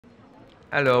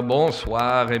Alors,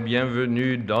 bonsoir et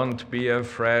bienvenue. Don't be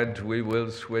afraid, we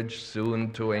will switch soon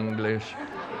to English.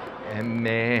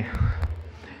 Mais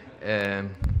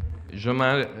je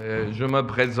me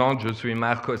présente, je suis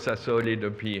Marco Sassoli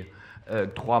depuis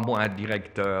 3 mois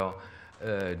directeur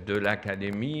de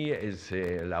l'Académie et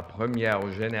c'est la première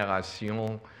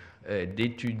génération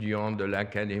d'étudiants de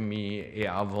l'Académie et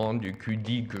avant du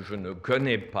QD que je ne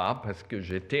connais pas parce que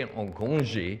j'étais en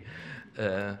congé.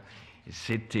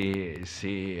 C'est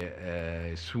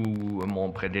sous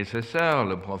mon prédécesseur,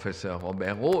 le professeur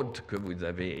Robert Haute, que vous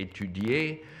avez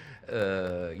étudié.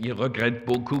 Il regrette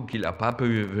beaucoup qu'il n'a pas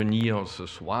pu venir ce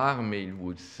soir, mais il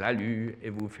vous salue et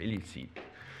vous félicite.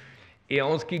 Et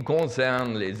en ce qui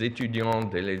concerne les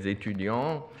étudiantes et les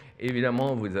étudiants,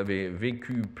 évidemment, vous avez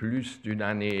vécu plus d'une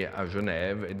année à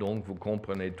Genève et donc vous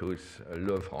comprenez tous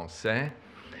le français.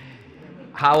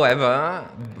 However,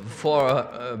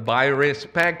 by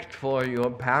respect for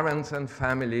your parents and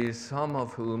families, some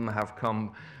of whom have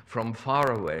come from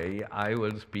far away, I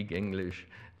will speak English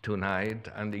tonight,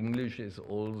 and English is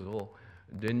also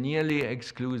the nearly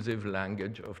exclusive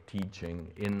language of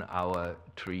teaching in our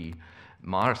 3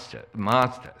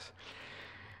 masters.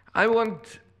 I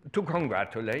want to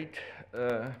congratulate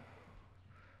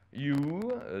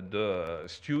you, the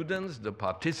students, the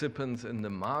participants in the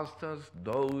masters,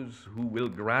 those who will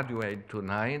graduate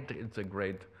tonight. It's a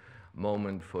great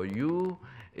moment for you.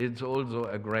 It's also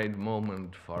a great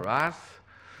moment for us.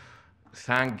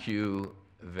 Thank you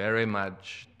very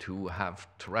much to have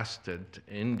trusted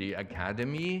in the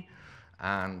Academy,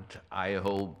 and I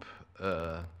hope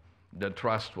the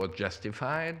trust was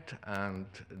justified and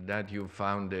that you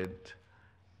found it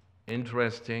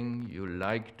interesting, you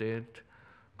liked it.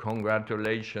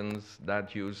 Congratulations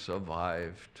that you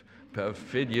survived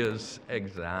perfidious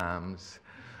exams,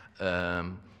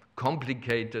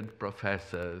 complicated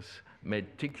professors,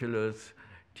 meticulous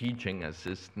teaching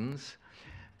assistants,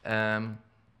 and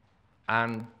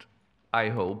I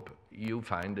hope you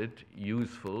find it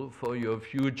useful for your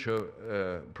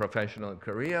future professional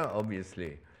career.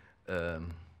 Obviously,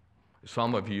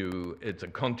 some of you, it's a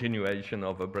continuation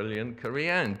of a brilliant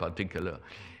career, in particular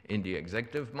in the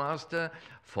executive master.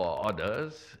 For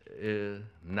others,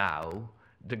 now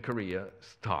the career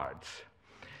starts.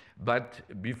 But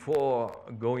before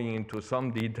going into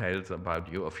some details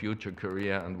about your future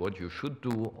career and what you should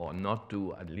do or not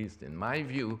do, at least in my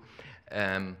view,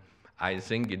 I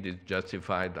think it is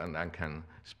justified, and I can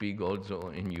speak also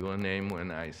in your name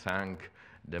when I thank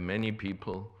the many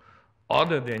people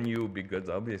other than you, because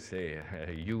obviously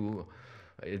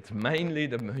it's mainly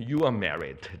you are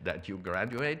merit that you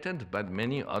graduated, but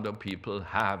many other people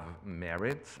have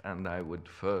merits, and I would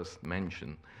first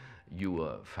mention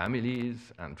your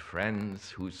families and friends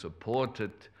who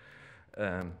supported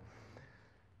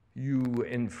you.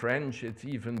 In French, it's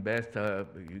even better,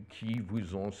 qui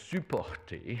vous ont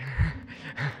supporté,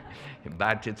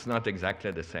 but it's not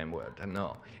exactly the same word.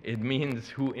 No, it means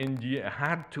who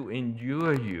had to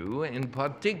endure you. In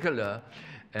particular,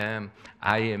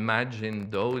 I imagine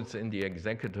those in the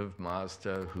executive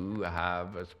master who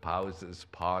have spouses,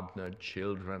 partner,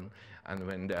 children, and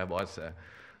when there was a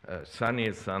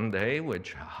sunny Sunday,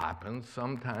 which happens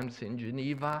sometimes in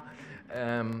Geneva,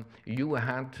 you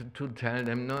had to tell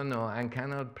them, no, I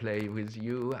cannot play with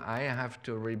you. I have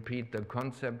to repeat the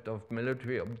concept of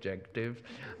military objectives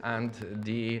and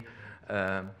the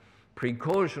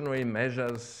precautionary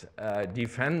measures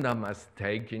defender must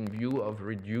take in view of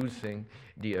reducing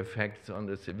the effects on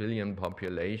the civilian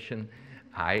population.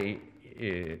 I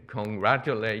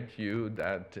congratulate you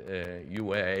that you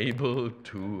were able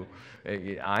to.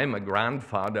 I'm a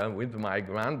grandfather. With my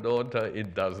granddaughter,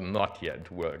 it does not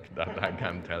yet work, that I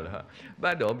can tell her.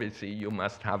 But obviously, you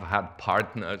must have had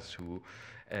partners who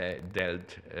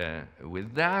dealt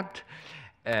with that.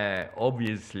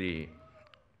 Obviously,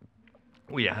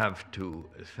 we have to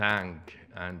thank,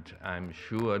 and I'm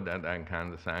sure that I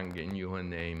can thank in your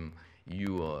name,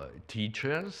 your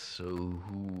teachers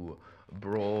who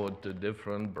brought the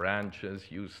different branches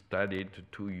you studied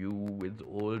to you with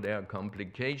all their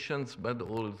complications, but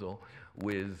also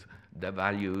with the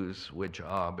values which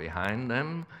are behind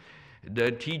them.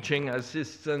 The teaching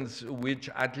assistants, which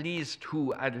at least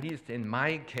in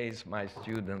my case, my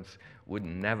students would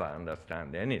never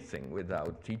understand anything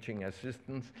without teaching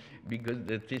assistants, because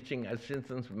the teaching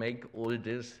assistants make all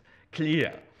this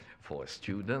clear for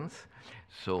students.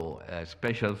 So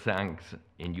special thanks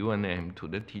in your name to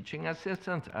the teaching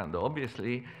assistants, and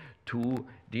obviously to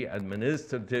the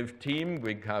administrative team,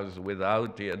 because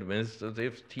without the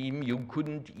administrative team, you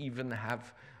couldn't even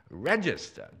have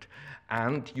registered.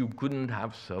 And you couldn't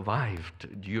have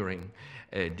survived during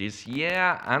this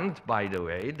year. And by the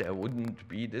way, there wouldn't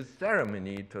be this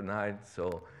ceremony tonight,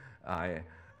 so I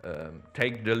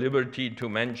take the liberty to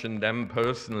mention them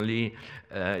personally.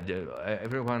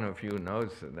 Every one of you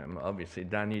knows them, obviously.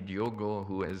 Danny Diogo,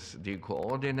 who is the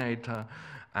coordinator,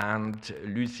 and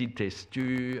Lucie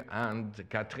Testu and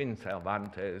Catherine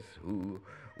Cervantes, who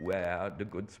were the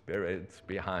good spirits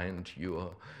behind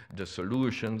the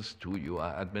solutions to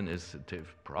your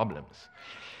administrative problems.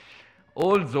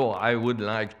 Also, I would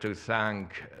like to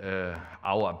thank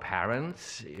our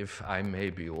parents, if I may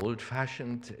be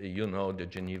old-fashioned. You know, the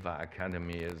Geneva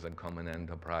Academy is a common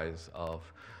enterprise of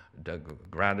the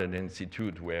Graduate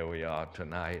Institute where we are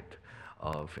tonight,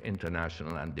 of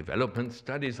International and Development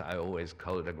Studies. I always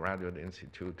call the Graduate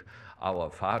Institute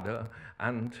our father,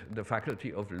 and the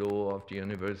Faculty of Law of the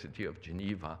University of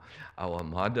Geneva our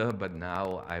mother, but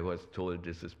now I was told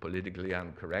this is politically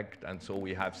incorrect, and so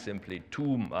we have simply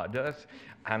two mothers,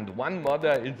 and one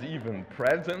mother is even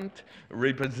present,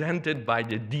 represented by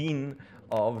the Dean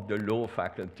of the Law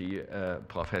Faculty,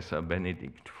 Professor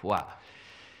Benedict Foy.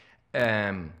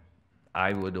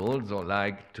 I would also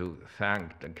like to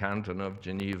thank the Canton of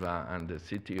Geneva and the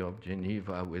City of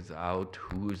Geneva, without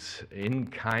whose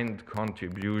in-kind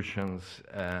contributions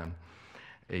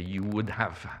you would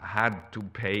have had to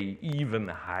pay even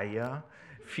higher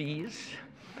fees.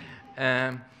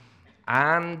 And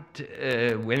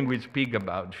when we speak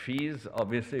about fees,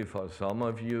 obviously for some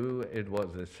of you it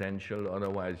was essential,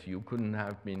 otherwise you couldn't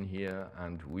have been here,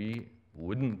 and we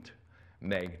wouldn't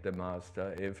make the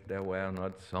master if there were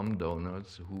not some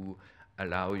donors who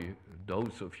allow you,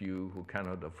 those of you who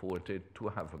cannot afford it, to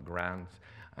have grants.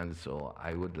 And so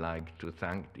I would like to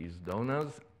thank these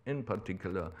donors, in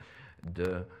particular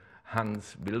the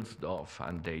Hans Wilsdorf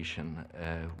Foundation,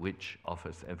 which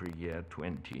offers every year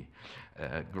 20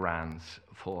 grants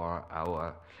for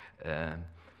our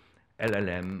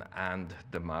LLM and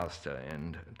the Master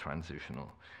in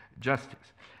Transitional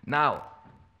Justice. Now,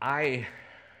 I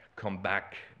come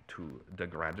back to the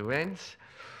graduates.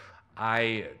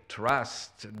 I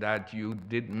trust that you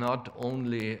did not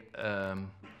only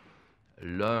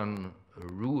learn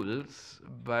rules,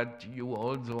 but you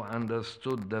also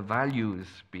understood the values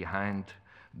behind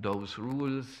those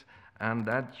rules, and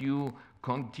that you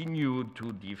continue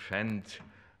to defend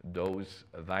those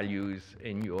values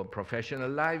in your professional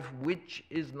life, which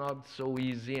is not so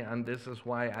easy, and this is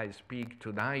why I speak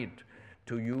tonight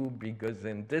to you, because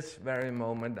in this very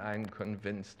moment I'm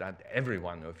convinced that every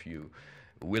one of you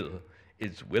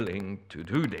is willing to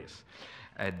do this.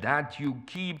 That you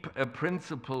keep a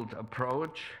principled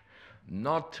approach,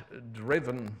 not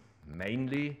driven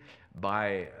mainly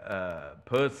by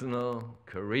personal,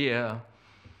 career,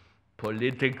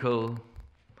 political,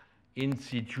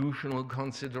 institutional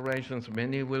considerations.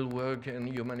 Many will work in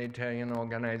humanitarian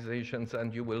organizations,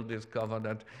 and you will discover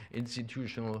that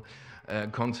institutional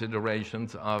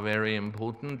considerations are very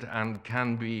important and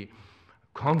can be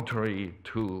contrary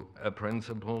to a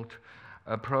principled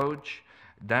approach.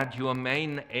 That your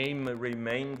main aim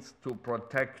remains to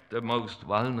protect the most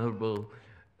vulnerable,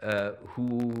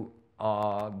 who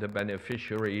are the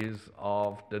beneficiaries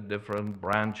of the different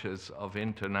branches of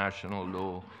international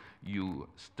law you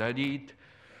studied.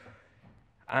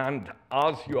 And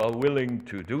as you are willing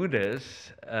to do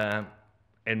this,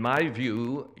 in my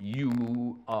view,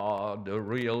 you are the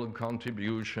real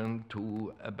contribution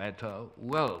to a better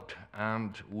world.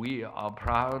 And we are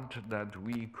proud that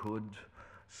we could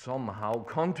somehow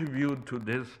contribute to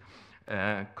this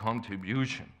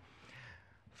contribution.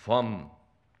 From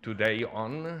today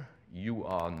on, you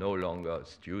are no longer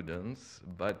students,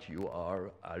 but you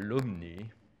are alumni.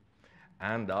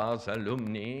 And as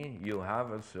alumni, you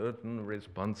have a certain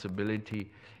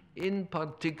responsibility, in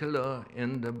particular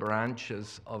in the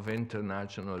branches of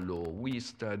international law we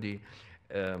study.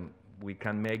 We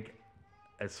can make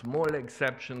a small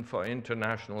exception for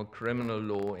international criminal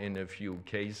law in a few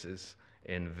cases,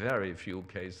 in very few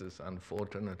cases,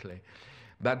 unfortunately.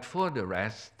 But for the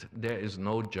rest, there is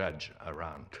no judge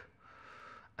around.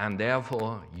 And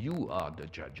therefore, you are the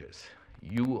judges.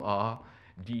 You are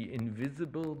the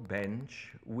invisible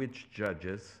bench which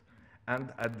judges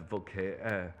and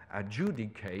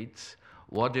adjudicates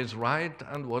what is right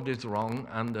and what is wrong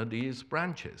under these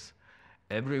branches,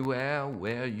 everywhere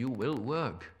where you will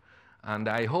work. And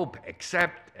I hope,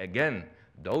 except, again,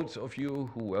 those of you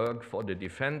who work for the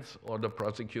defense or the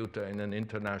prosecutor in an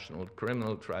international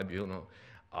criminal tribunal,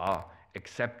 are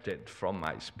accepted from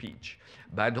my speech.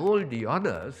 But all the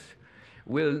others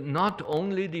will not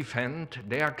only defend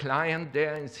their client,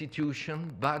 their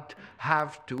institution, but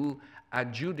have to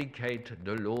adjudicate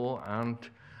the law, and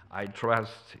I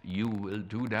trust you will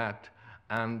do that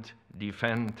and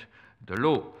defend the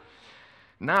law.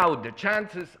 Now, the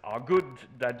chances are good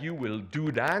that you will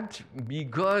do that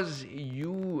because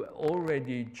you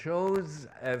already chose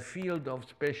a field of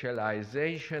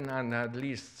specialization, and at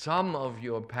least some of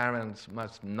your parents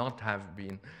must not have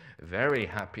been very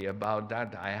happy about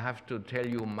that. I have to tell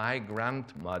you, my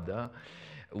grandmother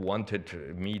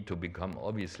wanted me to become,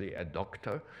 obviously, a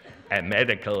doctor, a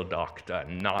medical doctor,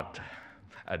 not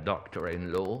a doctor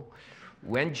in law.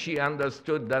 When she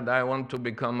understood that I want to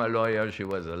become a lawyer, she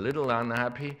was a little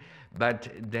unhappy. But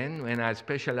then when I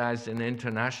specialized in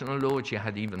international law, she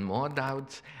had even more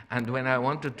doubts. And when I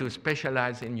wanted to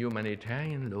specialize in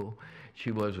humanitarian law,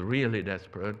 she was really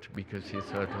desperate because she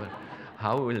thought, well,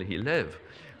 how will he live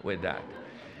with that?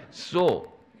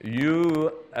 So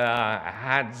you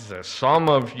some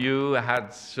of you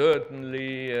had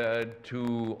certainly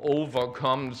to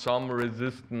overcome some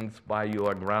resistance by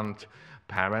your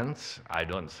grandparents, I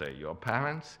don't say your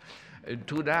parents,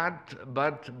 to that,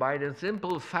 but by the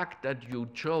simple fact that you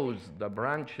chose the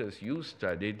branches you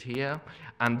studied here,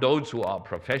 and those who are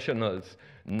professionals,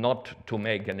 not to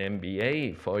make an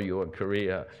MBA for your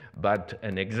career, but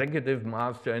an executive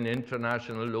master in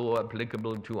international law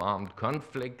applicable to armed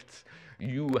conflicts,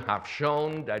 you have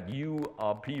shown that you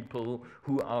are people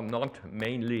who are not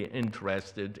mainly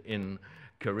interested in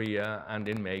career and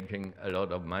in making a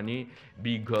lot of money,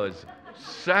 because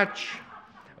such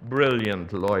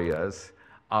brilliant lawyers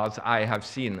as I have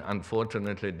seen,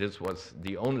 unfortunately this was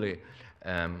the only,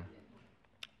 as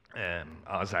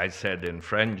I said in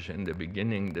French in the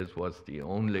beginning, this was the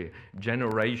only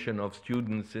generation of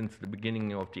students since the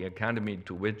beginning of the academy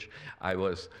to which I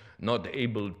was not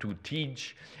able to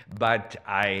teach, but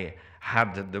I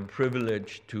had the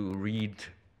privilege to read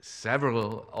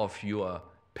several of your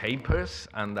papers,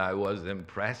 and I was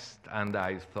impressed, and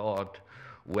I thought,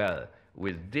 well,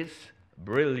 with this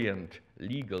brilliant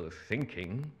legal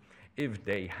thinking, if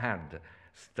they had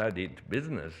studied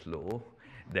business law,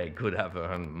 they could have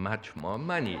earned much more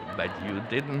money, but you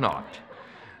did not.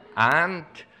 And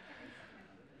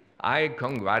I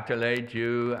congratulate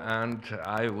you, and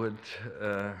I would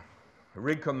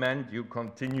recommend you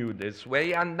continue this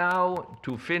way. And now,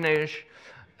 to finish,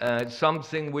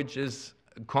 something which is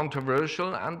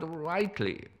controversial, and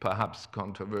rightly perhaps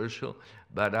controversial,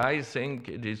 but I think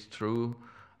it is true.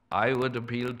 I would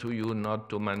appeal to you not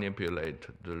to manipulate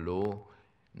the law,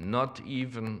 not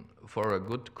even for a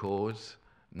good cause,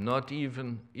 not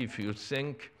even if you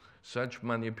think such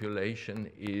manipulation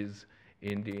is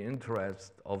in the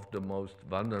interest of the most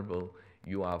vulnerable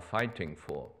you are fighting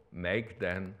for. Make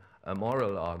then a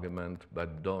moral argument,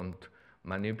 but don't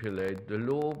manipulate the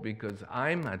law, because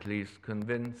I'm at least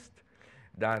convinced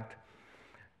that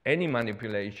any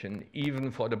manipulation,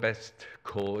 even for the best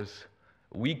cause,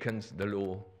 weakens the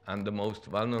law, and the most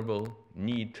vulnerable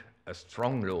need a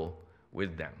strong law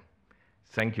with them.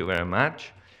 Thank you very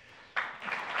much.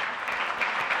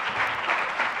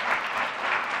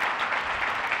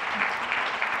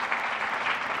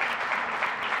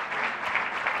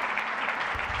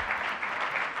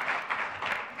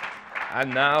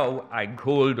 And now I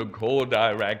call the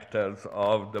co-directors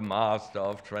of the Master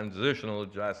of Transitional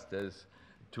Justice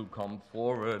to come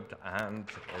forward and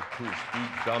to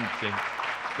speak something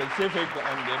specific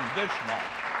on this matter.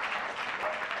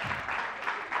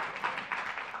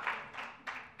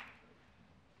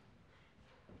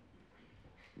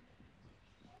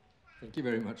 Thank you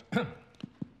very much.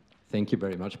 Thank you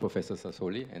very much, Professor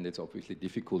Sassoli. And it's obviously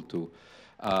difficult to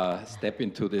step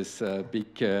into this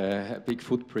big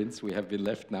footprints we have been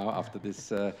left now after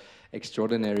this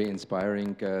extraordinary,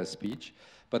 inspiring speech.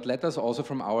 But let us also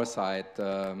from our side,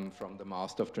 from the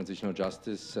Master of Transitional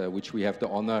Justice, which we have the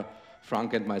honor,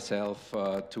 Frank and myself,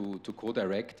 to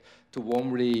co-direct, to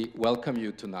warmly welcome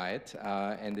you tonight.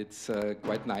 And it's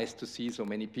quite nice to see so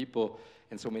many people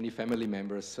and so many family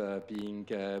members being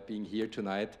here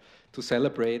tonight to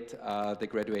celebrate the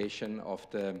graduation of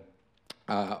the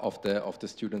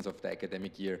students of the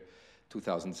academic year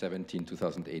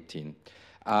 2017-2018.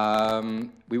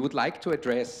 We would like to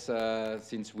address,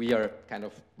 since we are kind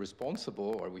of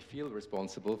responsible, or we feel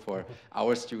responsible for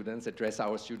our students, address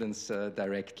our students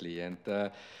directly. And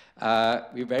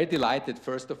we're very delighted,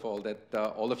 first of all, that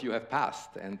all of you have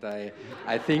passed. And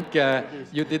I think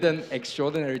you did an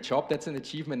extraordinary job. That's an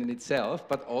achievement in itself.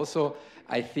 But also,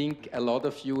 I think a lot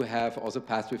of you have also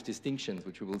passed with distinctions,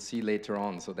 which we will see later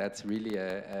on. So that's really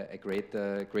a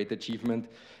great achievement.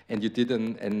 And you did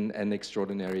an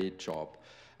extraordinary job.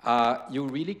 You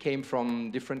really came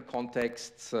from different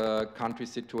contexts, country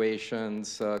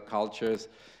situations, cultures,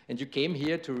 And you came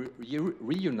here to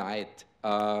reunite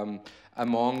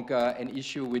among an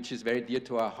issue which is very dear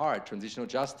to our heart, transitional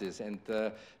justice, and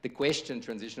the question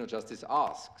transitional justice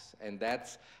asks, and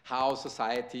that's how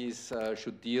societies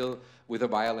should deal with a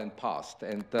violent past.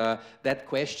 And that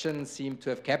question seemed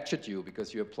to have captured you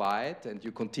because you applied and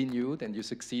you continued and you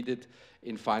succeeded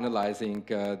in finalizing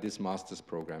this master's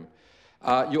program.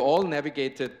 You all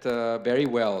navigated very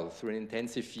well through an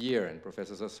intensive year, and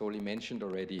Professor Sassoli mentioned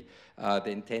already the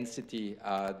intensity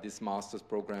this master's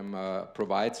program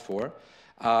provides for,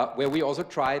 where we also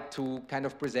tried to kind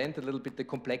of present a little bit the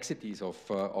complexities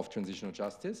of transitional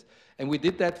justice. And we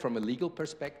did that from a legal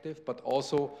perspective, but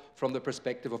also from the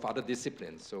perspective of other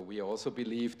disciplines. So we also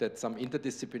believe that some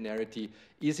interdisciplinarity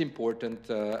is important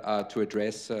to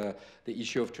address the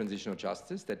issue of transitional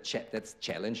justice. That's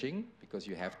challenging, because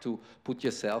you have to put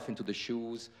yourself into the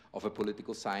shoes of a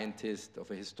political scientist, of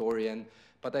a historian.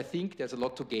 But I think there's a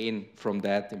lot to gain from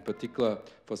that, in particular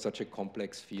for such a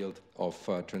complex field of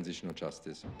transitional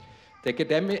justice. The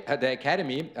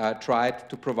Academy tried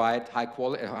to provide high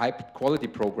quality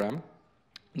program,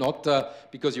 not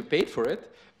because you paid for it,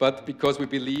 but because we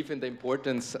believe in the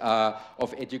importance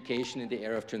of education in the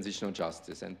area of transitional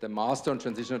justice. And the Master on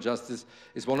Transitional Justice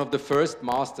is one of the first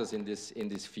masters in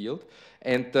this field.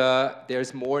 And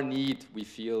there's more need, we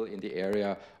feel, in the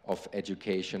area of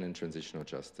education and transitional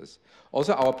justice.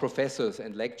 Also, our professors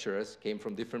and lecturers came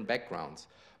from different backgrounds,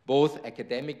 both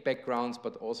academic backgrounds,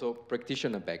 but also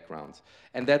practitioner backgrounds.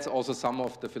 And that's also some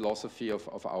of the philosophy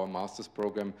of our master's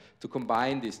program, to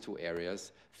combine these two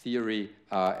areas, theory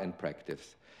and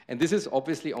practice. And this is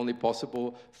obviously only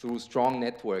possible through strong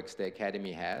networks the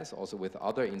Academy has, also with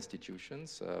other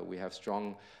institutions. We have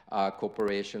strong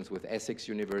cooperations with Essex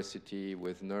University,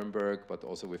 with Nuremberg, but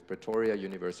also with Pretoria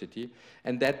University.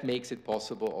 And that makes it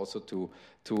possible also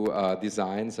to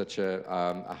design such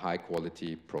a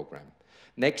high-quality program.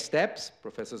 Next steps,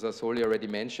 Professor Sassoli already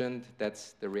mentioned,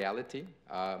 that's the reality,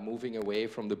 moving away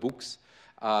from the books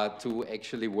to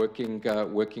actually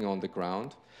working on the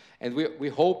ground. And we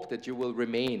hope that you will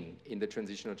remain in the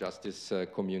transitional justice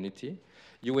community.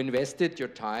 You invested your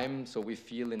time, so we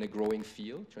feel, in a growing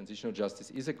field. Transitional justice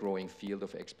is a growing field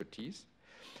of expertise.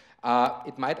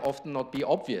 It might often not be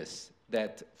obvious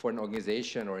that for an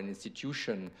organization or an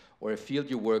institution or a field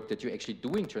you work that you're actually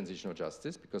doing transitional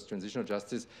justice, because transitional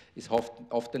justice is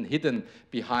often hidden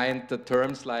behind the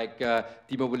terms like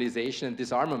demobilization and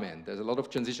disarmament. There's a lot of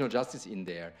transitional justice in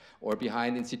there, or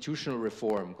behind institutional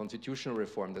reform, constitutional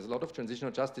reform. There's a lot of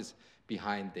transitional justice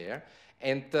behind there.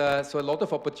 And so a lot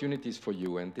of opportunities for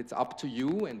you, and it's up to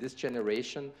you and this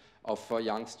generation of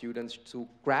young students to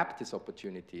grab these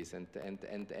opportunities and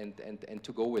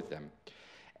to go with them.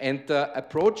 And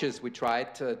approaches we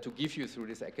tried to give you through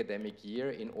this academic year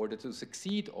in order to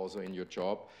succeed also in your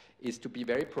job is to be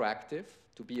very proactive,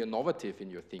 to be innovative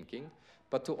in your thinking,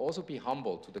 but to also be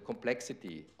humble to the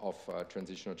complexity of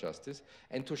transitional justice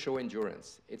and to show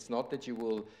endurance. It's not that you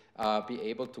will be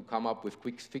able to come up with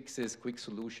quick fixes, quick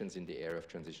solutions in the area of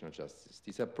transitional justice.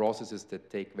 These are processes that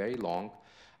take very long.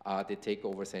 They take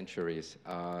over centuries,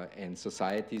 and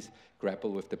societies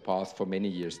grapple with the past for many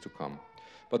years to come.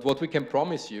 But what we can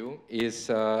promise you is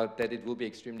that it will be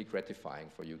extremely gratifying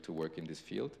for you to work in this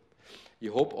field.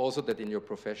 You hope also that in your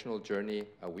professional journey,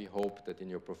 we hope that in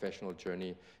your professional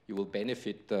journey, you will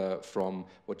benefit from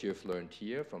what you have learned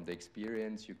here, from the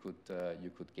experience you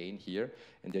could gain here,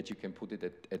 and that you can put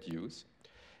it at use.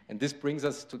 And this brings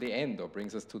us to the end,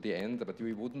 but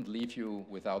we wouldn't leave you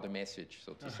without a message,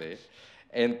 so to say,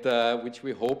 and which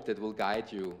we hope that will guide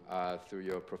you through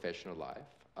your professional life.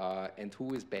 And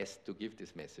who is best to give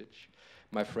this message?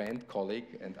 My friend,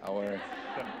 colleague, and our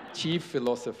chief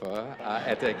philosopher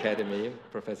at the Academy,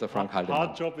 Professor Frank Haldeman.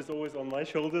 Hard job is always on my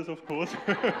shoulders, of course.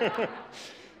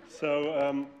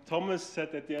 So Thomas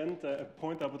said at the end a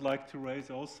point I would like to raise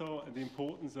also, the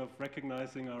importance of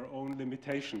recognizing our own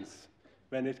limitations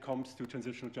when it comes to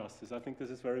transitional justice. I think this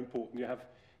is very important. You have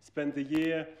spent the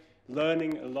year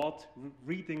learning a lot,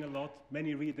 reading a lot,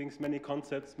 many readings, many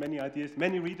concepts, many ideas,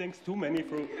 many readings, too many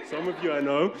for some of you, I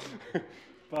know.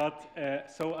 But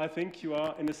so I think you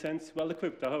are, in a sense,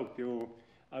 well-equipped, I hope.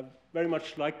 I very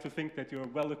much like to think that you're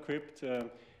well-equipped.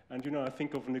 And, you know, I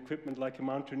think of an equipment like a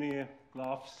mountaineer,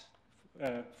 gloves,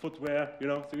 footwear, you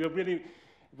know. So you're really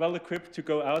well-equipped to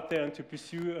go out there and to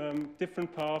pursue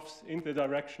different paths in the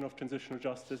direction of transitional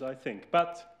justice, I think.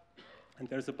 But, and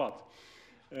there's a but,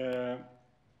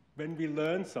 when we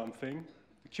learn something,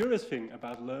 the curious thing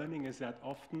about learning is that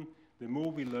often the more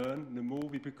we learn, the more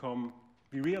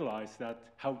we realize that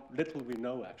how little we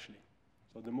know actually.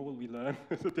 So the more we learn,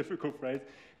 it's a difficult phrase,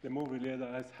 the more we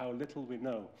realize how little we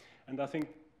know. And I think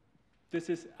this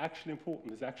is actually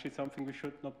important. It's actually something we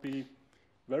should not be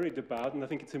worried about, and I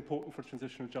think it's important for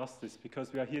transitional justice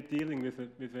because we are here dealing with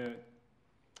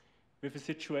a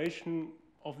situation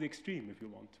of the extreme, if you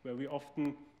want, where we're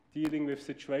often dealing with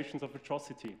situations of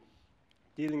atrocity,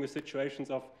 dealing with situations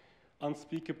of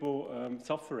unspeakable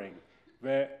suffering,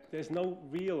 where there's no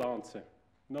real answer,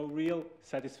 no real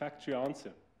satisfactory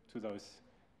answer to those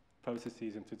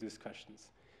processes and to these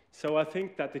questions. So I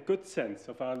think that a good sense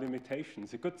of our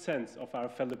limitations, a good sense of our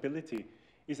fallibility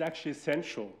is actually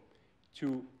essential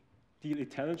to deal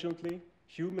intelligently,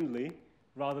 humanly,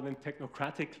 rather than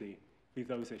technocratically with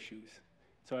those issues.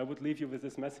 So I would leave you with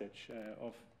this message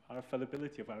of our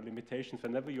fallibility, of our limitations,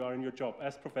 whenever you are in your job.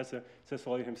 As Professor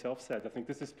Sassoli himself said, I think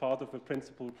this is part of a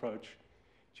principled approach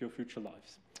to your future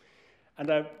lives.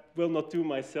 And I will not do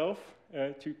myself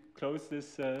to close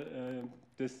this,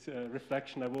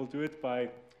 reflection. I will do it by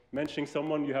mentioning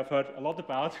someone you have heard a lot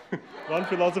about, one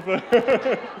philosopher,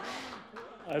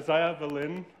 Isaiah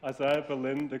Berlin,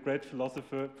 the great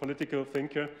philosopher, political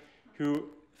thinker, who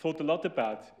thought a lot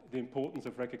about the importance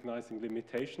of recognizing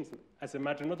limitations as a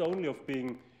matter not only of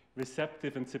being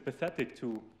receptive and sympathetic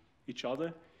to each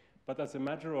other, but as a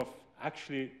matter of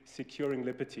actually securing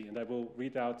liberty. And I will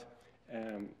read out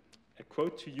a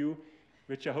quote to you,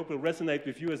 which I hope will resonate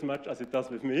with you as much as it does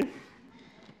with me.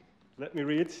 Let me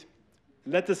read.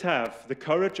 Let us have the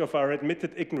courage of our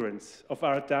admitted ignorance, of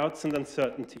our doubts and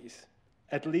uncertainties.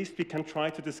 At least we can try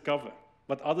to discover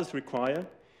what others require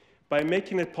by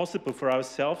making it possible for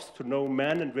ourselves to know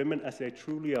men and women as they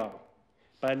truly are,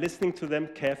 by listening to them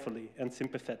carefully and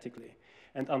sympathetically,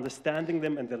 and understanding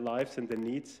them and their lives and their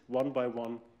needs one by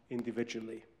one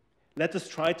individually. Let us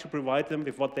try to provide them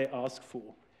with what they ask for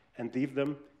and leave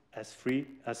them as free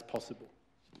as possible.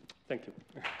 Thank you.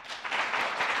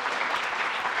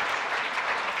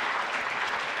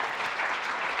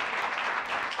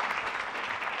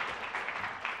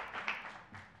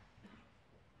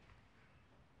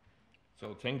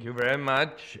 So thank you very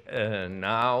much.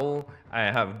 Now I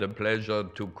have the pleasure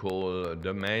to call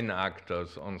the main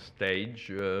actors on stage,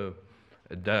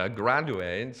 the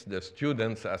graduates, the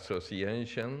Students'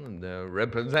 Association, the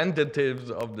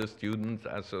representatives of the Students'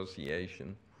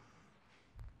 Association.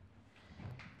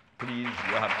 Please,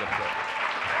 you have the floor.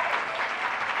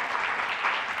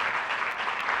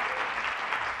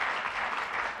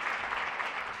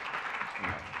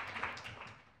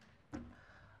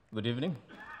 Good evening.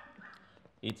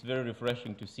 It's very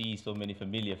refreshing to see so many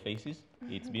familiar faces.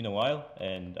 It's been a while,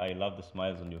 and I love the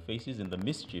smiles on your faces and the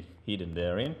mischief hidden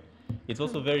therein. It's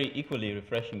also very equally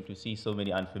refreshing to see so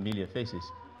many unfamiliar faces.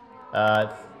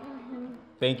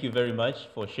 Thank you very much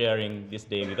for sharing this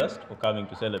day with us, for coming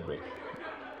to celebrate.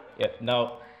 Yeah,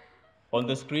 now, on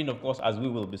the screen, of course, as we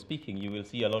will be speaking, you will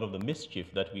see a lot of the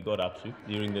mischief that we got up to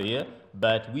during the year,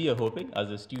 but we are hoping, as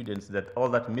the students, that all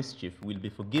that mischief will be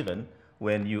forgiven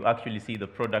when you actually see the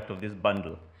product of this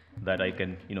bundle that I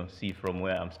can, see from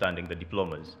where I'm standing, the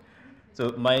diplomas.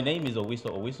 So my name is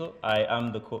Owiso. I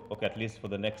am the at least for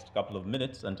the next couple of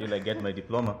minutes until I get my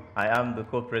diploma, I am the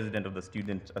co-president of the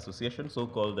Student Association,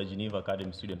 so-called the Geneva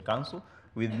Academy Student Council.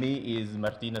 With me is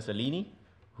Martina Salini,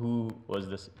 who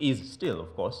is still,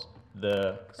 of course,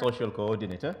 the social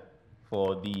coordinator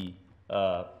for the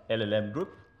LLM group.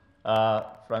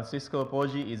 Francisco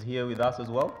Poggi is here with us as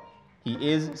well. He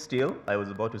is still, I was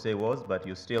about to say was, but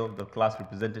you're still the class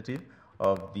representative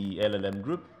of the LLM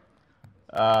group.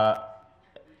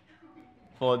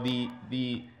 For the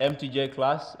MTJ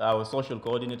class, our social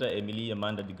coordinator, Emilia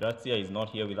Amanda Di Grazia, is not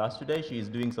here with us today. She is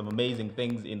doing some amazing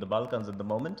things in the Balkans at the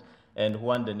moment. And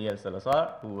Juan Daniel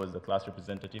Salazar, who was the class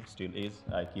representative, still is,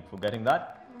 I keep forgetting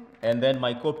that. And then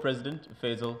my co-president,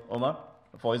 Faisal Omar,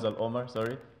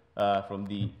 from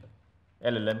the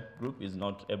LLM group, is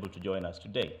not able to join us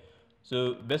today.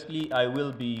 So basically, I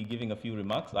will be giving a few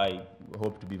remarks. I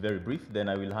hope to be very brief. Then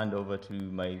I will hand over to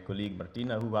my colleague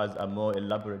Martina, who has a more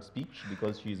elaborate speech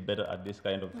because she's better at this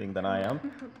kind of thing than I am.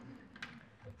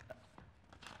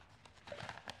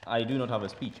 I do not have a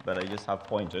speech, but I just have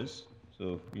pointers.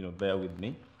 So, bear with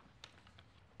me.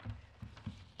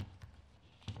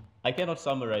 I cannot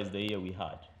summarize the year we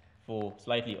had. For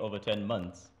slightly over 10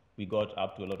 months, we got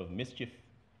up to a lot of mischief,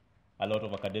 a lot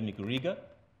of academic rigor,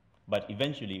 but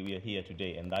eventually we are here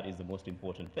today, and that is the most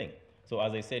important thing. So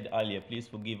as I said earlier, please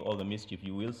forgive all the mischief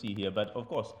you will see here, but of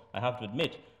course, I have to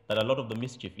admit that a lot of the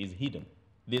mischief is hidden.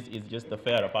 This is just the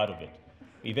fairer part of it.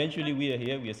 Eventually we are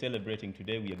here, we are celebrating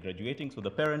today, we are graduating, so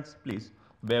the parents, please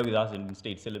bear with us and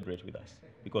instead celebrate with us,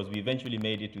 because we eventually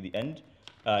made it to the end,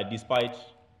 despite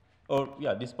or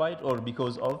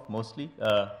because of, mostly,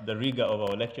 the rigor of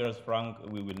our lecturers. Frank,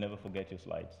 we will never forget your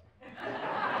slides.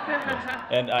 Yes.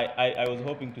 And I was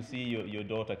hoping to see your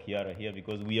daughter Kiara here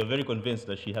because we are very convinced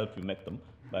that she helped you make them,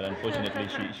 but unfortunately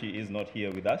she is not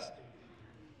here with us.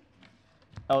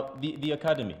 The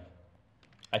Academy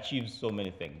achieves so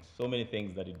many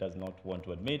things that it does not want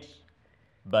to admit,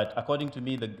 but according to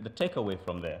me, the takeaway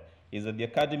from there is that the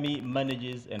Academy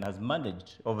manages and has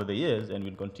managed over the years and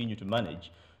will continue to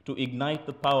manage to ignite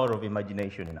the power of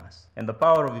imagination in us. And the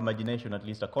power of imagination, at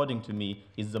least according to me,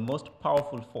 is the most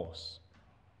powerful force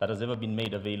that has ever been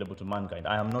made available to mankind.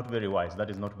 I am not very wise. That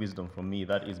is not wisdom from me.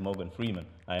 That is Morgan Freeman.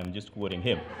 I am just quoting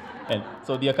him. And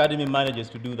so the Academy manages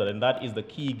to do that, and that is the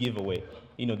key giveaway,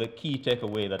 the key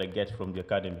takeaway that I get from the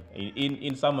Academy.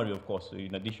 In summary, of course,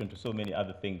 in addition to so many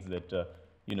other things that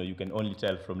you can only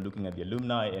tell from looking at the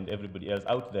alumni and everybody else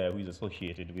out there who is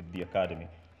associated with the Academy.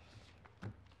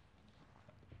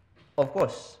 Of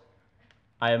course,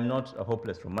 I am not a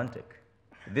hopeless romantic.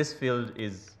 This field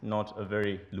is not a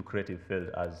very lucrative field,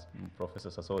 as Professor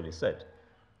Sassoli said.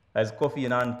 As Kofi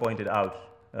Annan pointed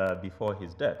out before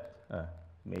his death,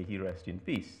 may he rest in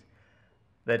peace,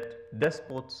 that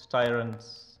despots,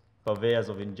 tyrants, purveyors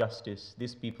of injustice,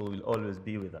 these people will always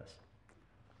be with us.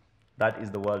 That is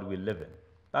the world we live in.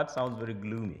 That sounds very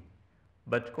gloomy,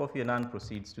 but Kofi Annan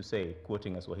proceeds to say,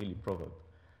 quoting a Swahili proverb,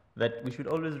 that we should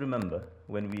always remember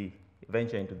when we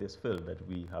venture into this field that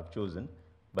we have chosen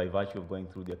by virtue of going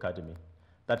through the Academy,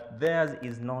 that theirs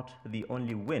is not the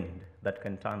only wind that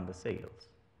can turn the sails.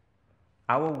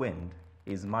 Our wind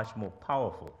is much more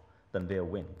powerful than their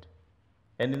wind.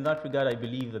 And in that regard, I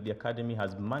believe that the Academy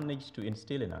has managed to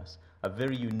instill in us a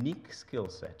very unique skill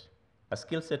set, a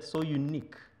skill set so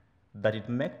unique that it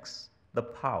makes the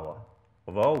power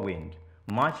of our wind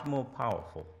much more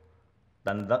powerful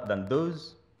than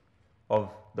those of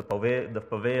the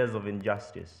purveyors of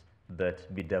injustice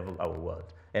that bedevil our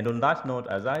world. And on that note,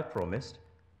 as I promised,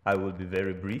 I will be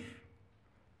very brief.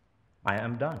 I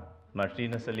am done.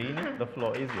 Martina Salini, the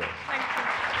floor is yours. Thank you.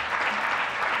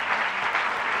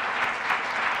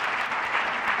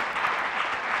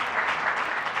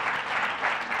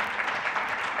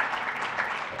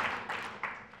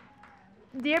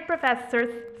 Dear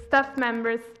professors, staff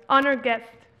members, honored guests,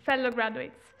 fellow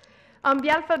graduates, on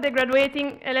behalf of the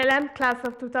graduating LLM class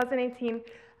of 2018,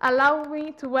 allow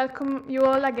me to welcome you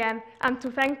all again and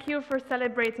to thank you for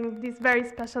celebrating this very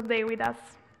special day with us.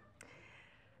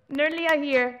 Nearly a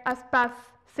year has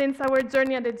passed since our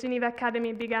journey at the Geneva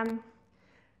Academy began.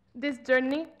 This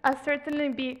journey has certainly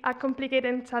been a complicated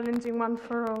and challenging one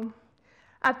for all.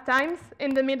 At times,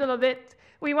 in the middle of it,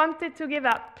 we wanted to give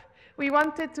up. We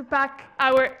wanted to pack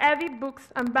our heavy books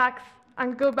and bags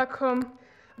and go back home.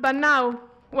 But now,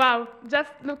 wow,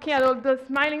 just looking at all those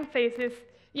smiling faces,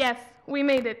 yes, we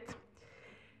made it.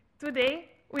 Today,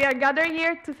 we are gathered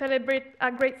here to celebrate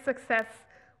a great success,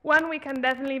 one we can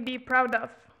definitely be proud of.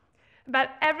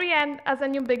 But every end has a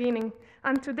new beginning,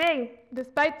 and today,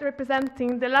 despite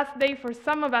representing the last day for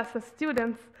some of us as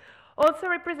students, also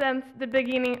represents the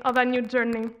beginning of a new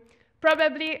journey,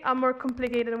 probably a more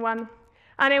complicated one.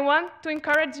 And I want to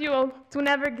encourage you all to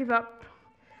never give up.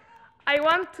 I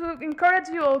want to encourage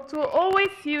you all to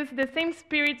always use the same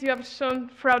spirit you have shown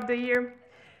throughout the year,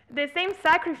 the same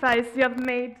sacrifice you have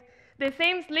made, the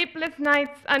same sleepless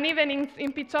nights and evenings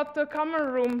in Picciotto common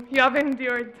room you have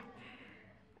endured,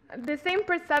 the same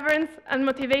perseverance and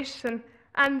motivation.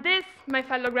 And this, my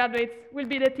fellow graduates, will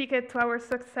be the ticket to our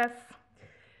success.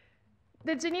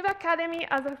 The Geneva Academy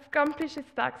has accomplished its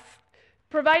task,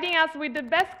 providing us with the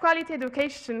best quality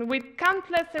education, with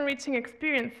countless enriching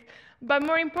experience, but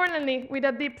more importantly, with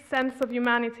a deep sense of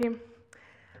humanity.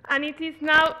 And it is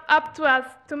now up to us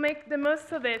to make the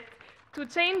most of it, to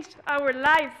change our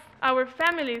lives, our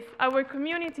families, our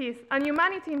communities, and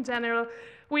humanity in general,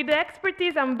 with the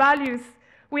expertise and values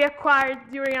we acquired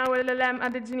during our LLM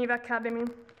at the Geneva Academy.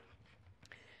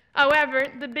 However,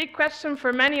 the big question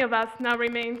for many of us now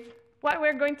remains what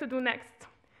we're going to do next.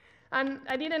 And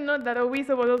I didn't know that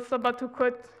Owiso was also about to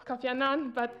quote Kofi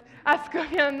Annan, but as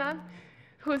Kofi Annan,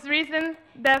 whose recent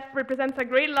death represents a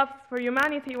great loss for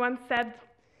humanity, once said,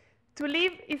 "To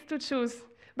live is to choose,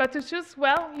 but to choose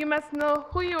well, you must know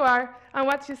who you are and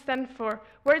what you stand for,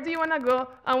 where do you want to go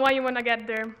and why you want to get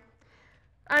there."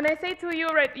 And I say to you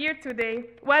right here today,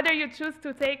 whether you choose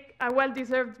to take a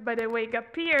well-deserved, by the way,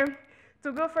 gap year,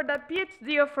 to go for that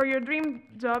PhD or for your dream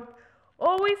job,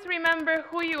 always remember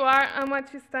who you are and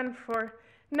what you stand for.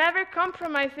 Never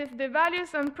compromises the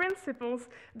values and principles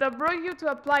that brought you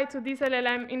to apply to this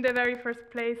LLM in the very first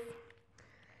place.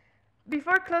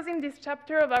 Before closing this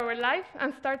chapter of our life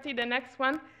and starting the next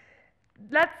one,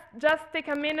 let's just take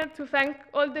a minute to thank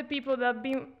all the people that have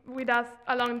been with us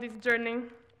along this journey.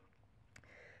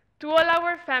 To all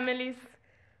our families,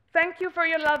 Thank you for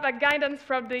your love and guidance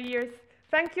throughout the years.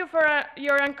 Thank you for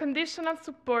your unconditional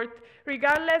support,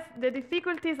 regardless the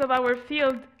difficulties of our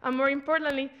field, and more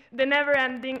importantly, the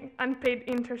never-ending unpaid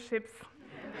internships.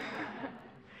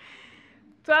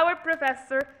 To our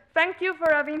professor, thank you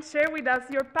for having shared with us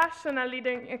your passion and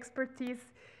leading expertise.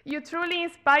 You truly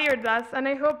inspired us, and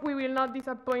I hope we will not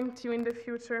disappoint you in the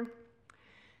future.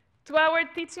 To our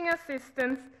teaching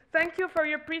assistants, thank you for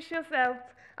your precious help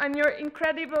and your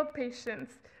incredible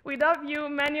patience. Without you,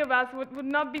 many of us would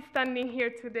not be standing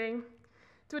here today.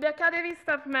 To the Academy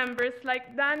staff members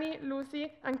like Danny,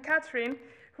 Lucy, and Catherine,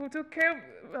 who took care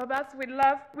of us with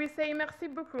love, we say merci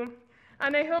beaucoup.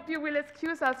 And I hope you will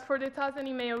excuse us for the 1,000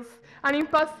 emails and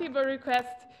impossible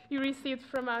requests you received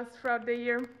from us throughout the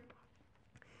year.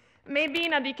 Maybe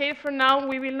in a decade from now,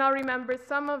 we will not remember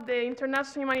some of the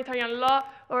international humanitarian law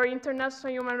or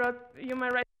international human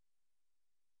rights.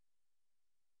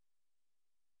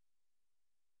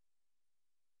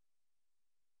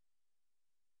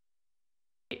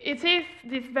 It is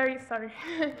this very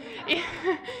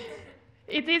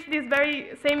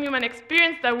same human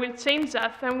experience that will change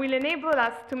us and will enable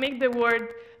us to make the world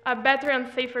a better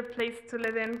and safer place to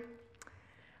live in.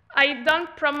 I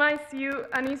don't promise you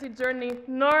an easy journey,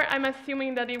 nor I'm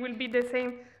assuming that it will be the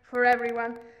same for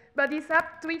everyone, but it's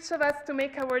up to each of us to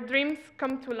make our dreams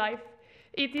come to life.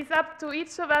 It is up to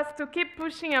each of us to keep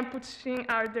pushing and pushing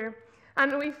harder.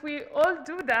 And if we all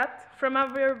do that from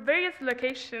our various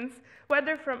locations,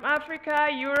 whether from Africa,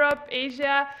 Europe,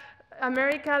 Asia,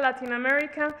 America, Latin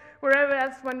America, wherever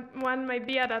else one might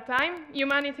be at a time,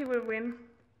 humanity will win.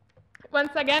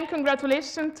 Once again,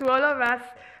 congratulations to all of us,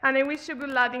 and I wish you good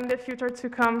luck in the future to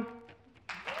come.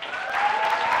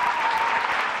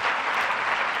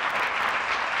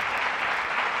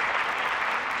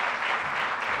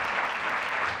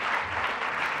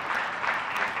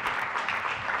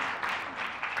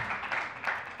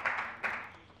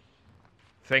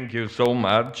 Thank you so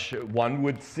much. One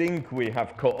would think we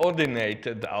have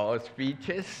coordinated our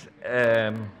speeches.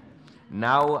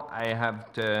 Now I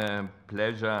have the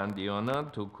pleasure and the honor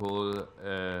to call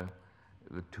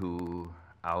to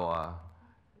our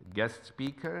guest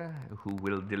speaker who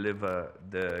will deliver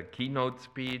the keynote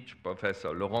speech,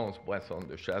 Professor Laurence Boisson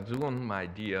de Chazourne, my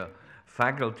dear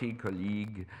faculty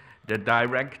colleague, the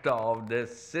director of the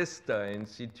sister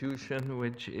institution,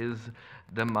 which is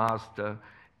the Master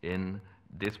in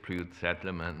Dispute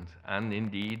Settlement. And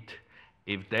indeed,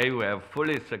 if they were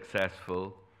fully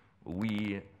successful,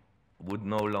 we would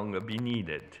no longer be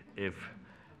needed if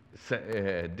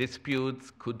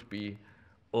disputes could be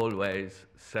always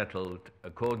settled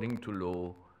according to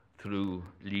law through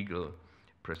legal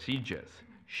procedures.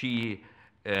 She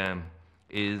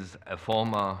is a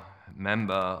former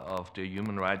member of the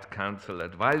Human Rights Council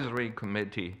Advisory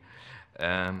Committee.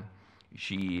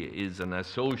 She is an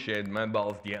associate member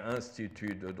of the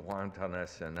Institut de Droit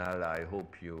International. I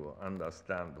hope you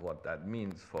understand what that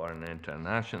means for an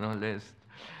internationalist.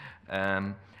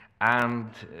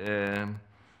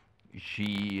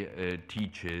 She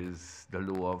teaches the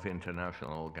law of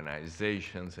international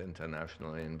organizations,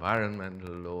 international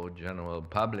environmental law, general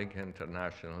public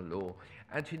international law.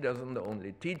 And she doesn't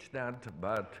only teach that,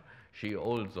 but she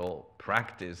also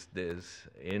practiced this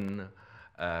in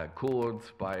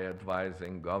courts by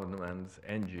advising governments,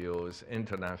 NGOs,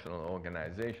 international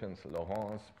organizations.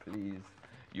 Laurence, please,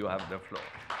 you have the floor.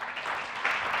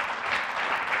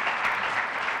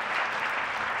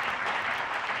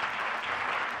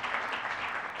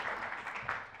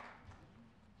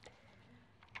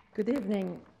 Good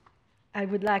evening. I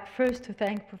would like first to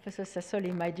thank Professor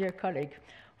Sassoli, my dear colleague,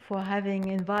 for having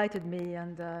invited me.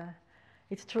 And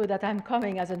it's true that I'm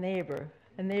coming as a neighbor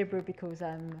because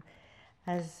I'm,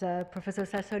 as Professor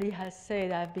Sassoli has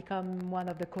said, I've become one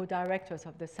of the co-directors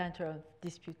of the Center of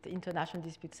International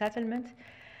Dispute Settlement.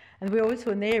 And we're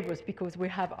also neighbors because we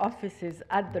have offices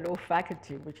at the law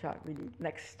faculty, which are really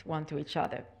next one to each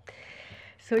other.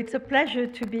 So it's a pleasure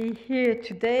to be here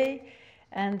today.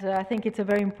 And I think it's a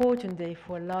very important day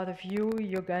for a lot of you.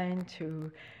 You're going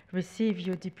to receive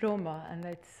your diploma, and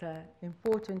it's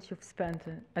important. You've spent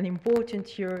an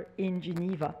important year in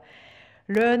Geneva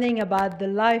learning about the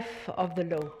life of the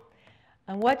law.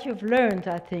 And what you've learned,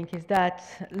 I think, is that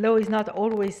law is not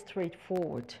always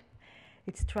straightforward.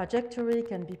 Its trajectory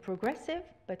can be progressive,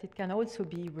 but it can also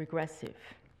be regressive.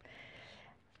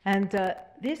 And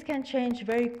this can change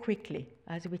very quickly,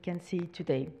 as we can see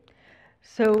today.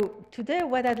 So today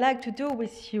what I'd like to do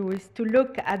with you is to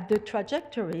look at the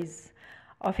trajectories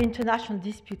of international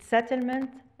dispute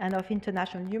settlement and of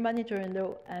international humanitarian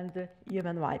law and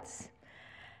human rights.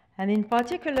 And in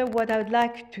particular, what I would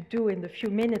like to do in the few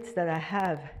minutes that I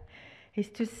have is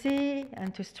to see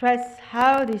and to stress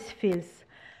how these fields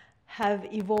have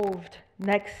evolved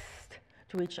next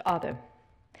to each other.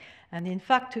 And in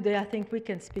fact, today I think we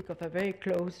can speak of a very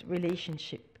close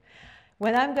relationship.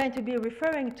 When I'm going to be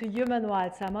referring to human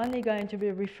rights, I'm only going to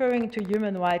be referring to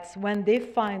human rights when they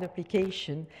find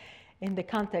application in the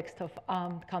context of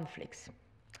armed conflicts.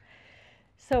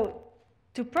 So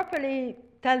to properly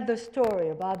tell the story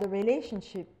about the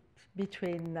relationships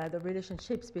between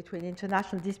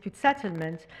international dispute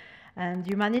settlement and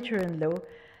humanitarian law,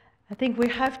 I think we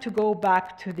have to go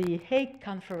back to the Hague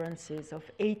conferences of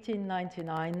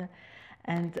 1899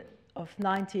 and of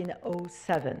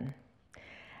 1907.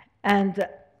 And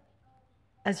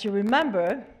as you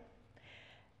remember,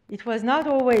 it was not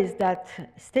always that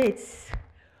states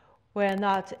were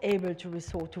not able to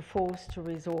resort to force to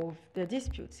resolve their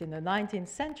disputes. In the 19th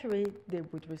century, they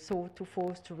would resort to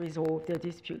force to resolve their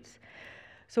disputes.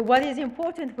 So what is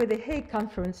important with the Hague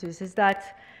conferences is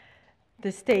that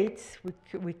the states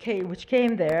which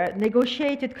came there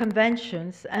negotiated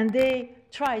conventions, and they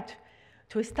tried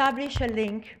to establish a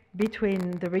link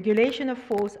between the regulation of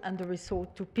force and the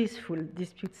resort to peaceful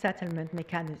dispute settlement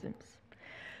mechanisms.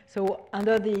 So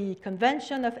under the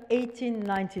Convention of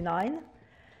 1899,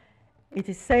 it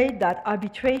is said that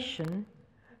arbitration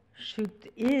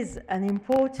is an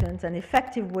important and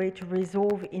effective way to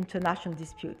resolve international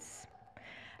disputes.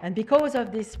 And because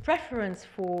of this preference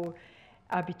for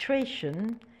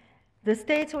arbitration, the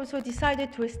states also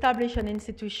decided to establish an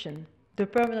institution, the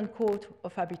Permanent Court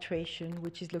of Arbitration,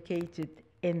 which is located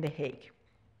in The Hague.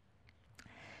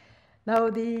 Now,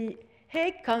 the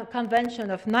Hague Convention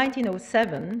of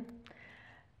 1907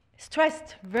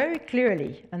 stressed very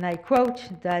clearly, and I quote,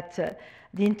 that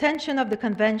the intention of the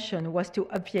convention was to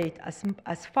obviate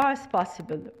as far as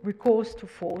possible recourse to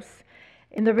force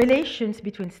in the relations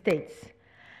between states.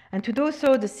 And to do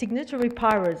so, the signatory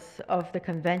powers of the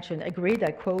convention agreed,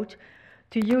 I quote,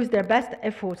 to use their best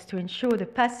efforts to ensure the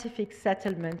pacific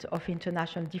settlement of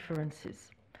international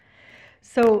differences.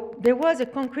 So there was a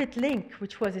concrete link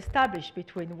which was established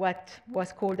between what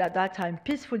was called at that time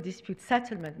peaceful dispute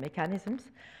settlement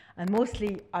mechanisms, and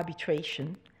mostly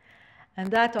arbitration, and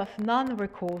that of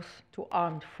non-recourse to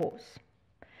armed force.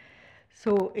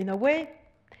 So in a way,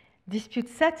 dispute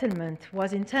settlement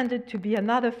was intended to be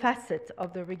another facet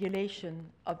of the regulation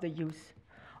of the use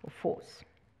of force.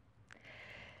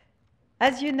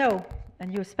 As you know,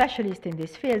 and you're a specialist in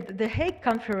this field, the Hague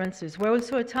conferences were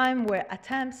also a time where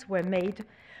attempts were made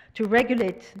to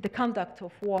regulate the conduct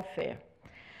of warfare.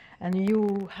 And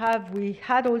we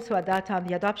had also at that time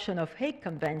the adoption of Hague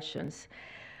Conventions,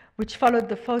 which followed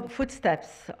the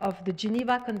footsteps of the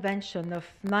Geneva Convention of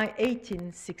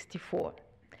 1864.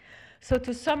 So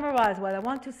to summarize, what I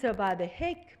want to say about the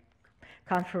Hague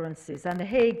conferences and the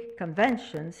Hague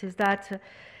Conventions is that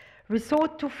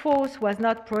resort to force was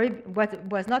not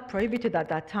prohibited at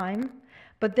that time,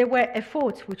 but there were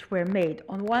efforts which were made,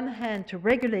 on one hand, to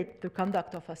regulate the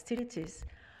conduct of hostilities,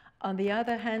 on the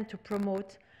other hand, to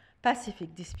promote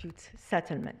pacific dispute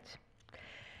settlement.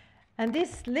 And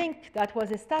this link that was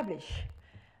established,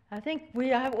 I think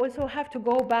we also have to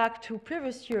go back to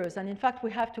previous years, and in fact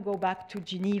we have to go back to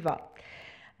Geneva.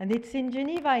 And it's in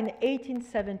Geneva in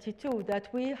 1872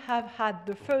 that we have had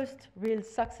the first real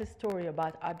success story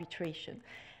about arbitration,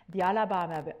 the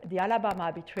Alabama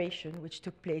arbitration, which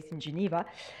took place in Geneva.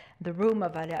 The room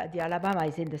of the Alabama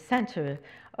is in the center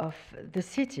of the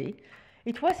city.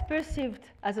 It was perceived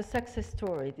as a success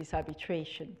story, this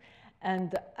arbitration.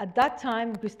 And at that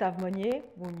time, Gustave Monnier,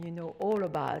 whom you know all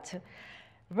about,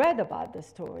 read about the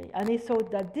story. And he thought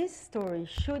that this story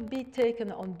should be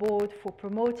taken on board for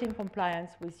promoting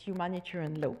compliance with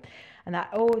humanitarian law. And I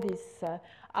owe this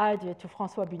idea to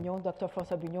François Bugnon, Dr.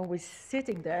 François Bugnon, who is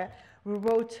sitting there, who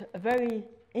wrote a very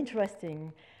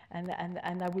interesting, and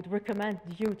I would recommend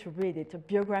you to read it, a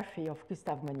biography of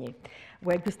Gustave Monnier,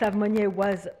 where Gustave Monnier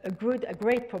was a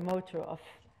great promoter of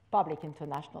public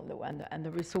international law and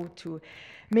the resort to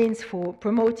means for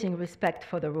promoting respect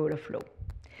for the rule of law.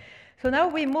 So now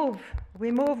we move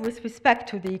with respect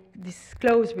to this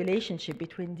close relationship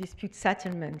between dispute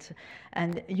settlement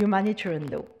and humanitarian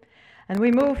law. And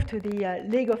we move to the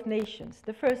League of Nations,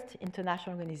 the first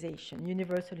international organization,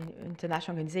 universal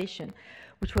international organization,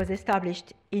 which was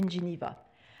established in Geneva.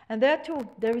 And there too,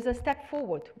 there is a step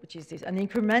forward, which is an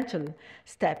incremental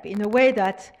step, in a way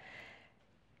that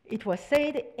it was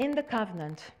said in the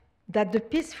covenant that the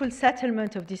peaceful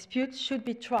settlement of disputes should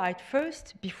be tried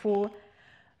first before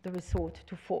the resort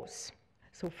to force.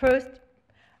 So first,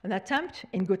 an attempt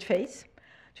in good faith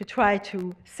to try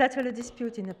to settle a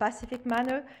dispute in a pacific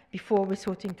manner before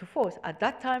resorting to force. At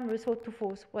that time, resort to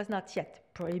force was not yet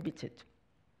prohibited.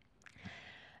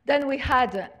 Then we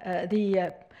had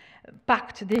the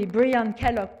pact, the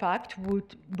Briand-Kellogg Pact,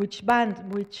 which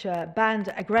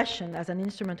banned aggression as an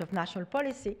instrument of national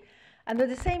policy. And at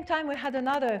the same time, we had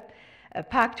another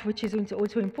pact, which is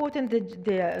also important,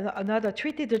 another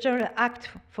treaty, the General Act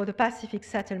for the Pacific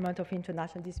Settlement of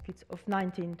International Disputes of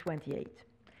 1928.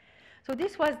 So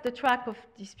this was the track of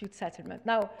dispute settlement.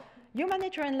 Now,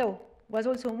 humanitarian law was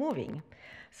also moving.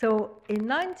 So in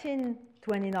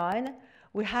 1929,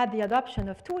 we had the adoption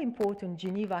of two important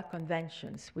Geneva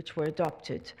Conventions, which were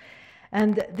adopted.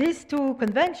 And these two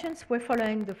conventions were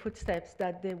following the footsteps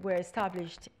that they were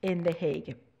established in The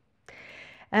Hague.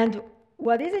 And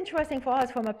what is interesting for us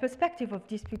from a perspective of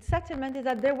dispute settlement is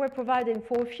that they were providing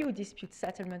for a few dispute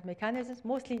settlement mechanisms,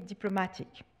 mostly diplomatic.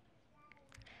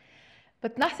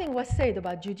 But nothing was said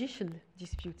about judicial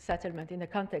dispute settlement in the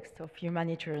context of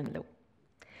humanitarian law.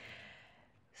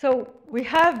 So we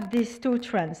have these two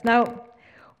trends. Now,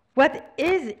 what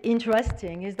is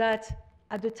interesting is that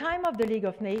at the time of the League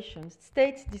of Nations,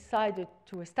 states decided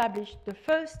to establish the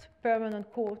first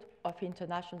permanent court of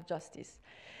international justice.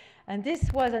 And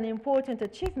this was an important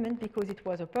achievement because it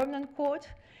was a permanent court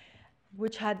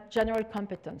which had general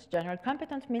competence. General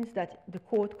competence means that the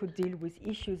court could deal with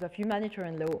issues of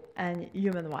humanitarian law and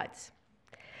human rights.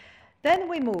 Then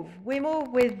we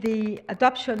move with the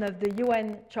adoption of the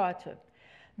UN Charter.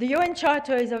 The UN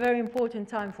Charter is a very important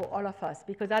time for all of us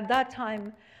because at that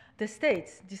time, the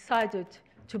states decided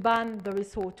to ban the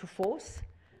resort to force,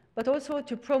 but also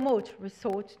to promote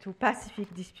resort to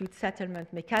pacific dispute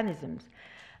settlement mechanisms.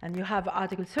 And you have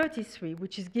Article 33,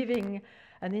 which is giving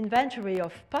an inventory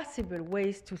of possible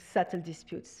ways to settle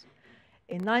disputes.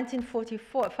 In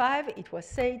 1945, it was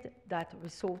said that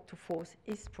resort to force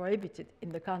is prohibited in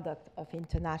the conduct of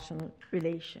international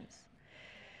relations.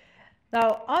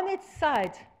 Now, on its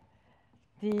side,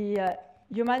 the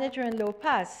humanitarian law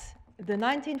pass, the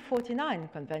 1949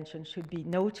 convention should be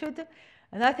noted.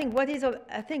 And I think what is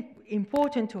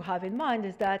important to have in mind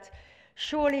is that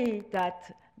surely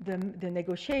that the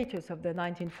negotiators of the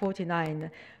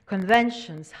 1949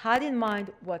 conventions had in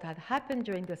mind what had happened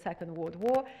during the Second World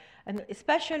War, and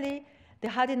especially they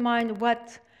had in mind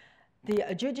what the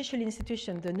judicial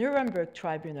institution, the Nuremberg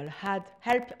Tribunal, had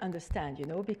helped understand,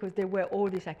 because there were all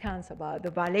these accounts about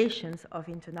the violations of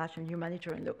international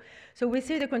humanitarian law. So we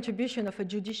see the contribution of a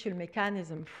judicial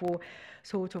mechanism for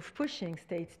sort of pushing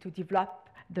states to develop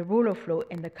the rule of law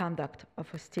in the conduct of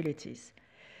hostilities.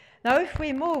 Now, if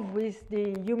we move with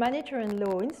the humanitarian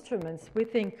law instruments, we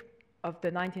think of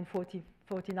the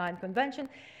 1949 convention,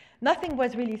 nothing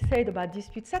was really said about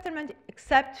dispute settlement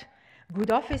except good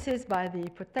offices by the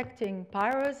protecting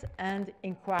powers and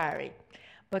inquiry.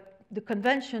 But the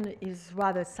convention is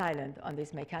rather silent on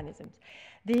these mechanisms.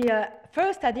 The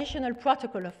first additional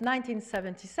protocol of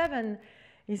 1977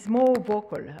 is more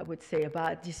vocal, I would say,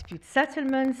 about dispute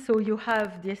settlement. So you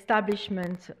have the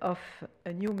establishment of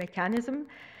a new mechanism,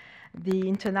 the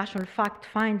International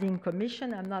Fact-Finding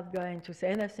Commission. I'm not going to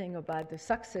say anything about the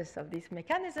success of these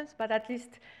mechanisms, but at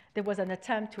least there was an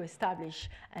attempt to establish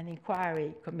an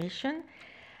inquiry commission.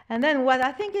 And then what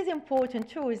I think is important,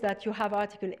 too, is that you have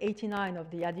Article 89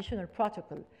 of the additional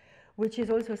protocol, which is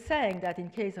also saying that in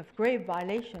case of grave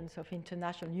violations of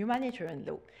international humanitarian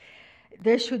law,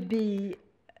 there should be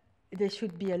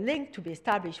a link to be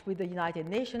established with the United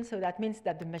Nations. So that means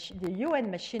that the UN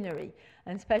machinery,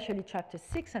 and especially Chapter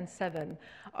 6 and 7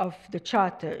 of the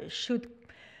Charter, should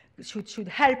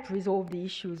help resolve the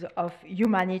issues of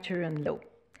humanitarian law.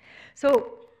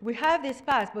 So we have this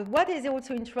past, but what is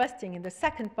also interesting in the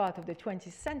second part of the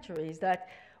 20th century is that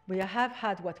we have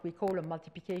had what we call a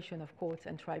multiplication of courts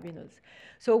and tribunals.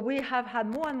 So we have had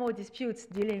more and more disputes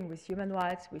dealing with human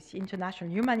rights, with international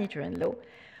humanitarian law.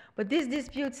 But these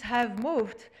disputes have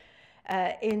moved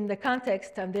in the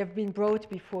context, and they've been brought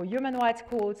before human rights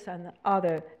courts and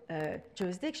other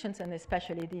jurisdictions, and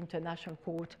especially the International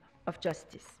Court of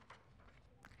Justice.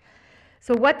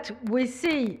 So what we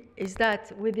see is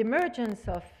that with the emergence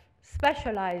of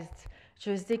specialized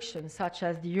jurisdictions, such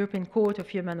as the European Court of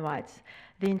Human Rights,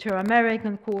 the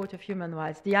Inter-American Court of Human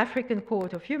Rights, the African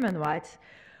Court of Human Rights,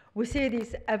 we see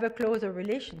this ever closer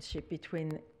relationship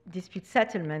between dispute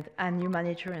settlement and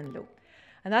humanitarian law.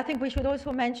 And I think we should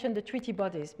also mention the treaty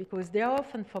bodies, because they are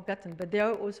often forgotten, but they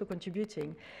are also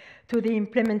contributing to the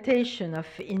implementation of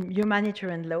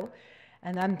humanitarian law.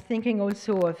 And I'm thinking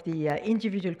also of the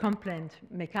individual complaint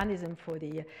mechanism for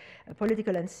the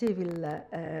political and civil,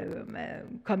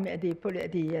 Committee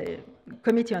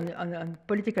on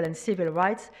Political and Civil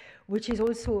Rights, which is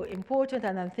also important.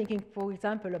 And I'm thinking, for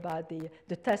example, about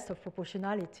the test of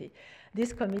proportionality.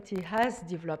 This committee has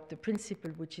developed the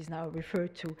principle which is now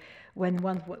referred to when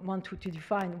one wants to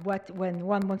define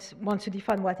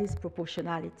what is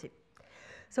proportionality.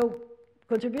 So,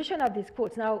 contribution of these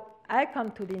courts. Now, I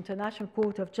come to the International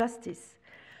Court of Justice.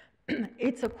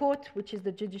 It's a court which is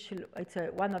the judicial, it's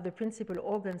one of the principal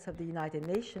organs of the United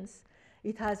Nations.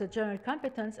 It has a general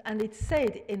competence, and it's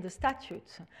said in the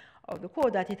statutes of the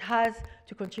court that it has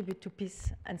to contribute to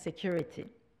peace and security.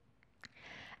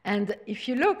 And if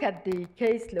you look at the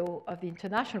case law of the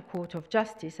International Court of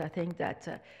Justice, I think that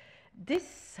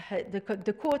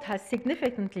the court has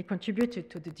significantly contributed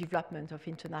to the development of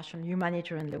international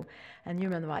humanitarian law and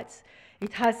human rights.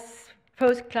 It has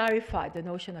first clarified the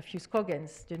notion of jus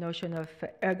cogens, the notion of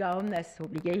erga omnes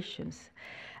obligations,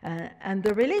 and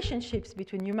the relationships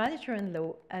between humanitarian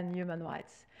law and human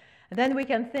rights. And then we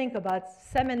can think about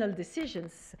seminal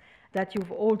decisions that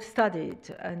you've all studied,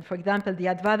 and for example, the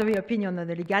advisory opinion on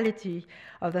the legality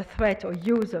of the threat or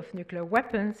use of nuclear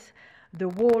weapons, the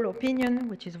Wall opinion,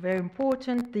 which is very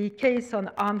important, the case on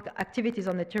armed activities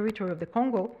on the territory of the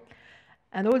Congo,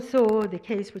 and also the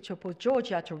case which opposed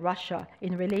Georgia to Russia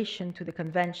in relation to the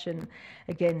Convention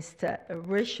against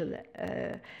racial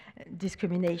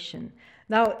discrimination.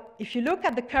 Now, if you look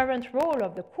at the current role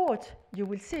of the court, you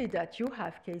will see that you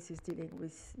have cases dealing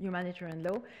with humanitarian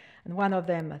law, and one of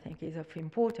them, I think, is of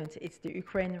importance. It's the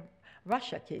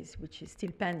Ukraine-Russia case, which is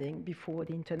still pending before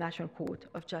the International Court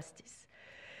of Justice.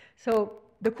 So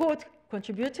the court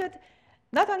contributed.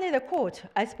 Not only the court,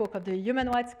 I spoke of the human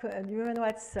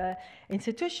rights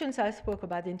institutions, I spoke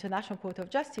about the International Court of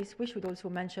Justice. We should also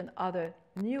mention other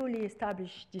newly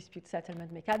established dispute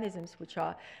settlement mechanisms, which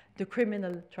are the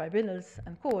criminal tribunals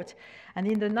and court. And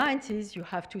in the 90s, you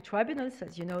have two tribunals,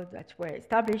 as you know, that were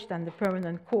established, and the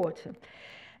permanent court.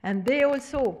 And they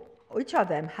also, each of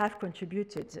them, have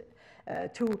contributed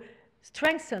to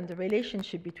strengthen the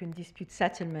relationship between dispute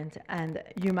settlement and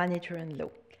humanitarian law.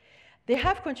 They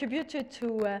have contributed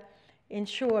to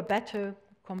ensure better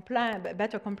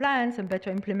compliance and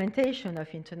better implementation of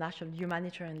international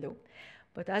humanitarian law.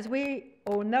 But as we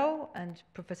all know, and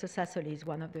Professor Sassoli is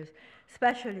one of the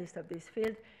specialists of this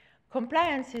field,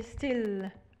 compliance is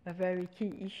still a very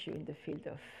key issue in the field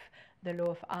of the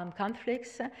law of armed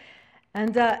conflicts.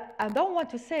 And I don't want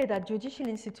to say that judicial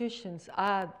institutions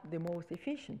are the most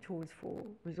efficient tools for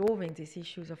resolving these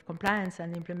issues of compliance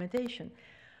and implementation.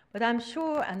 But I'm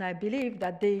sure and I believe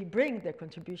that they bring their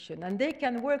contribution, and they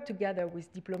can work together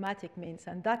with diplomatic means.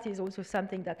 And that is also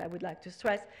something that I would like to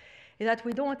stress, is that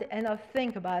we don't enough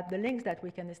think about the links that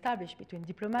we can establish between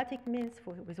diplomatic means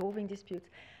for resolving disputes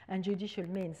and judicial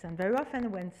means. And very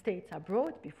often when states are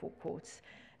brought before courts,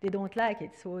 they don't like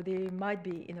it, so they might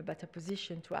be in a better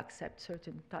position to accept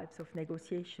certain types of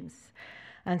negotiations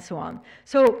and so on.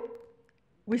 So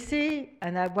we see,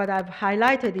 and what I've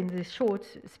highlighted in this short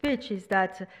speech is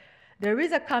that there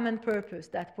is a common purpose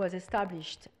that was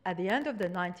established at the end of the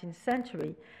 19th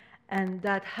century and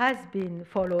that has been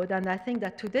followed. And I think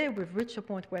that today we've reached a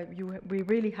point where we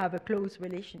really have a close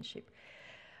relationship.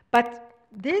 But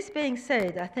this being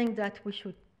said, I think that we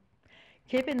should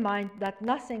keep in mind that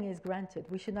nothing is granted.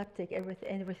 We should not take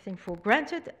everything for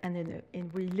granted, and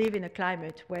we live in a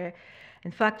climate where,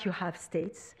 in fact, you have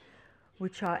states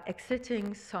which are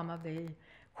exiting some of the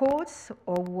courts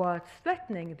or who are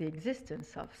threatening the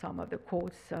existence of some of the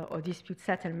courts or dispute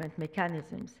settlement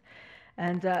mechanisms.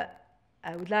 And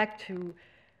I would like to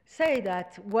say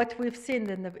that what we've seen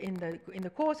in the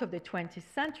course of the 20th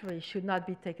century should not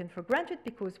be taken for granted,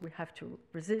 because we have to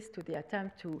resist to the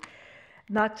attempt to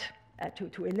not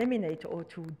to eliminate or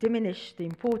to diminish the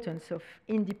importance of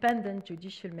independent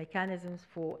judicial mechanisms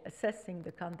for assessing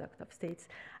the conduct of states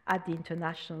at the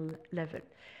international level.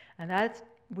 And that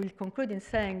will conclude in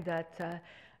saying that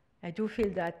I do feel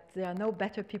that there are no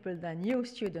better people than you,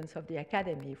 students of the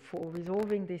Academy, for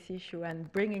resolving this issue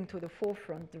and bringing to the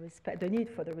forefront the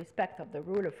need for the respect of the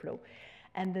rule of law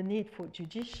and the need for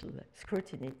judicial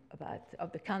scrutiny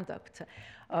of the conduct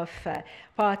of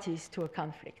parties to a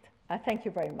conflict. I thank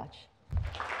you very much.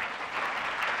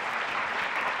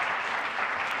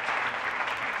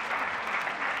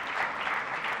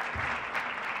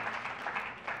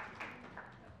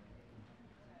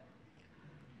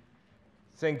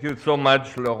 Thank you so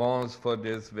much, Laurence, for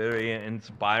this very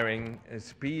inspiring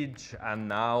speech. And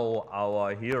now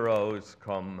our heroes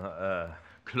come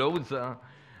closer.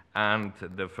 And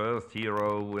the first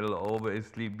hero will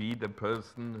obviously be the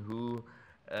person who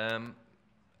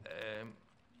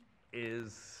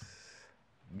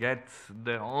gets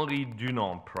the Henri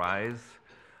Dunant Prize.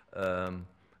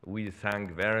 We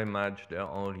thank very much the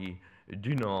Henri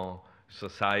Dunant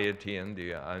Society and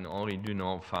the Henri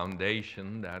Dunant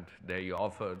Foundation that they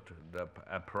offered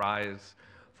a prize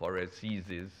for a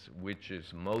thesis which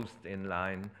is most in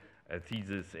line, a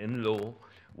thesis in law,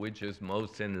 which is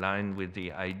most in line with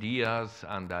the ideas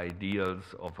and ideals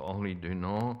of Henri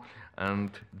Dunant.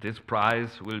 And this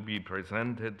prize will be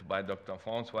presented by Dr.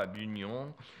 François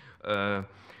Bugnon,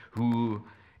 who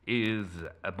is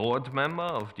a board member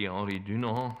of the Henri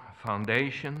Dunant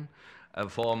Foundation, a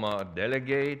former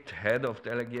delegate, head of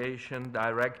delegation,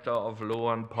 director of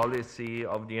law and policy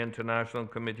of the International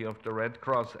Committee of the Red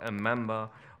Cross, a member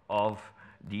of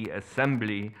the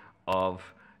Assembly of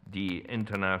the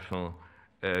International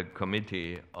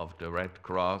Committee of the Red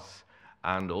Cross,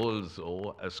 and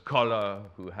also a scholar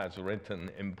who has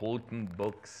written important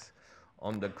books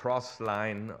on the cross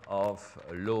line of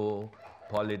law,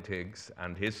 politics,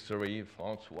 and history.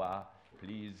 François,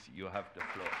 please, you have the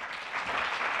floor.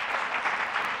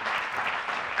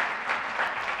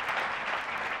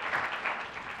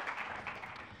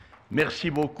 Merci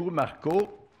beaucoup,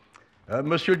 Marco.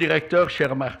 Monsieur le Directeur,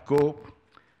 cher Marco,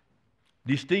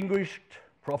 distinguished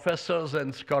professors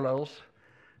and scholars,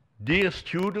 dear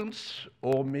students,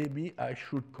 or maybe I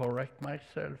should correct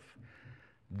myself,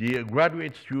 dear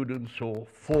graduate students or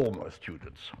former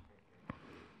students.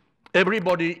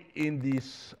 Everybody in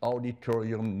this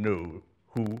auditorium knows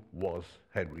who was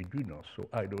Henri Dunant, so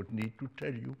I don't need to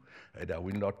tell you, and I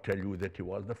will not tell you that he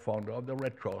was the founder of the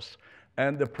Red Cross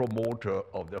and the promoter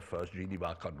of the first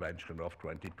Geneva Convention of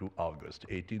 22 August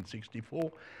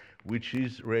 1864, which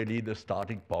is really the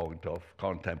starting point of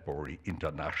contemporary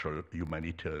international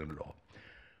humanitarian law.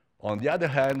 On the other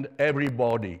hand,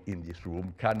 everybody in this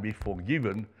room can be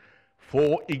forgiven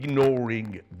for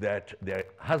ignoring that there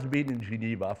has been in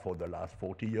Geneva for the last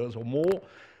 40 years or more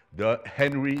the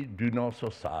Henri Dunant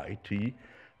Society,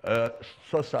 a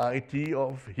society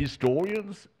of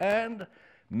historians and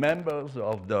members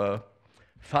of the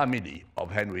family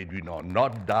of Henri Dunant,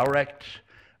 not direct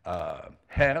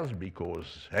heirs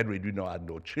because Henri Dunant had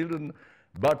no children,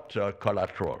 but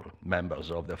collateral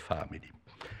members of the family.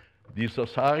 The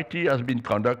society has been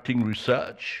conducting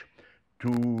research to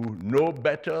know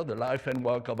better the life and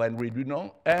work of Henri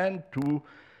Dunant and to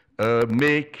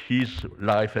make his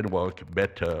life and work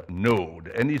better known,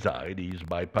 and his ideas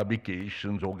by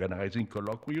publications, organizing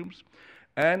colloquiums,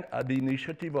 and at the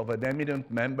initiative of an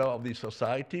eminent member of the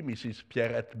society, Mrs.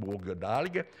 Pierrette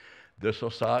Bourguedalgue, the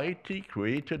society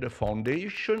created a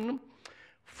foundation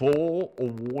for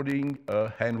awarding a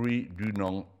Henri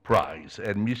Dunant Prize,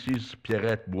 and Mrs.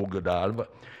 Pierrette Bourguedalgue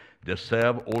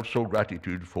deserves also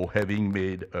gratitude for having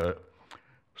made a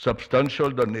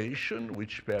substantial donation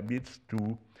which permits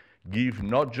to give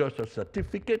not just a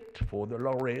certificate for the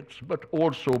laureates, but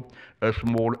also a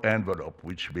small envelope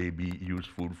which may be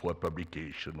useful for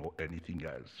publication or anything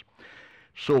else.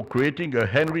 So creating a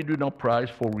Henri Dunant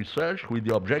Prize for research with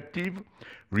the objective,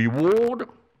 reward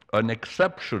an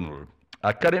exceptional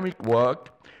academic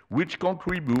work which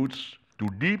contributes to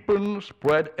deepen,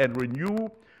 spread, and renew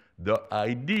the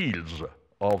ideals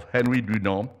of Henri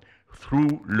Dunant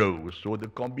through law. So the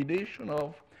combination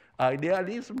of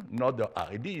idealism, not the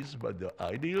ideas, but the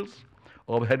ideals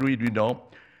of Henri Dunant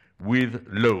with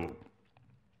law.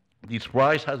 This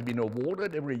prize has been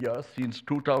awarded every year since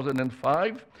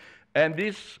 2005, and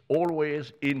this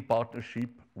always in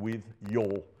partnership with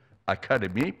your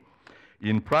academy.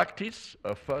 In practice,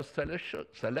 a first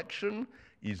selection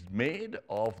is made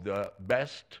of the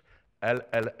best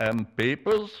LLM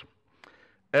papers,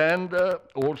 and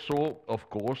also, of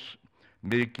course,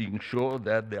 making sure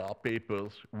that there are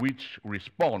papers which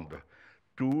respond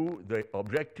to the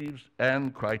objectives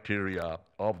and criteria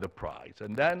of the prize.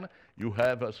 And then you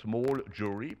have a small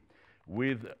jury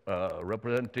with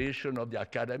representation of the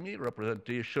Academy,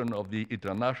 representation of the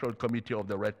International Committee of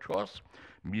the Red Cross,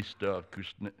 Mr.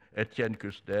 Etienne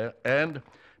Kuster, and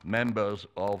members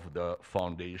of the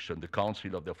foundation, the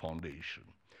council of the foundation.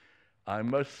 I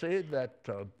must say that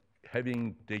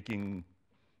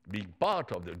being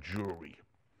part of the jury,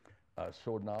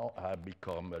 so now I have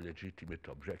become a legitimate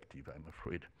objective, I'm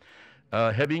afraid.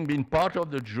 Having been part of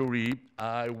the jury,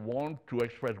 I want to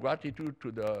express gratitude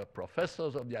to the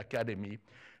professors of the Academy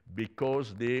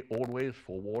because they always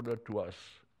forwarded to us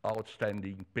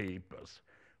outstanding papers,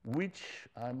 which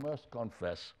I must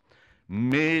confess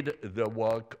made the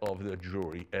work of the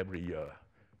jury every year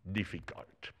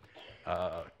difficult.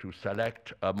 to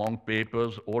select among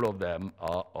papers. All of them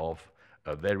are of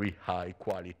a very high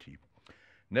quality.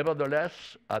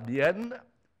 Nevertheless, at the end,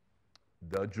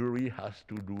 the jury has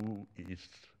to do its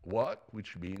work,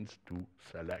 which means to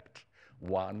select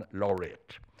one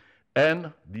laureate.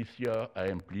 And this year, I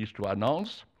am pleased to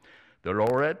announce the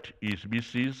laureate is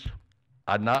Mrs.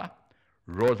 Anna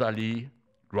Rosalie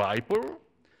Greipel,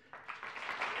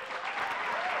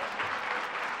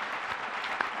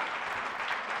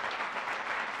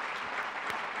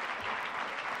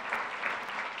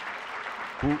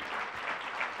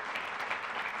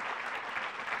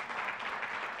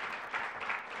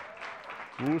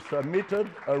 who submitted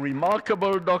a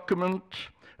remarkable document,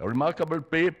 a remarkable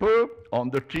paper on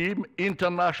the theme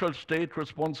International State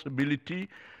Responsibility,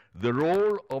 the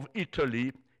role of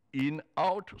Italy in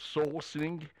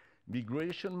outsourcing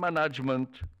migration management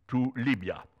to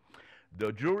Libya.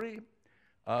 The jury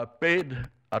paid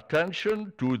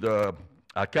attention to the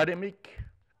academic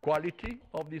quality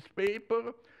of this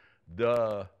paper,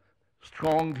 the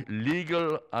strong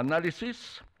legal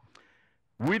analysis,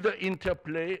 with the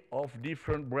interplay of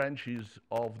different branches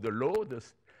of the law,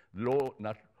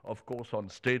 not of course on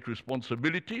state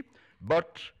responsibility,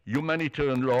 but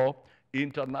humanitarian law,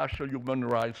 international human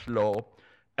rights law,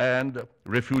 and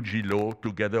refugee law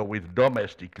together with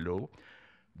domestic law,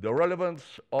 the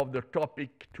relevance of the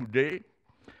topic today,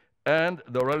 and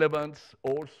the relevance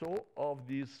also of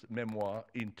this memoir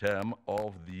in terms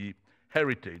of the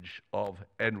heritage of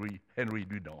Henry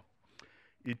Dunant.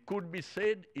 It could be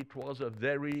said it was a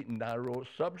very narrow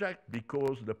subject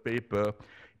because the paper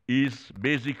is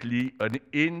basically an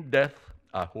in-depth,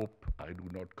 I hope I do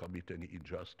not commit any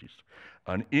injustice,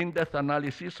 an in-depth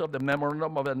analysis of the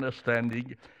Memorandum of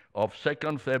Understanding of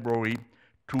 2nd February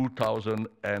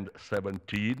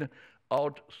 2017,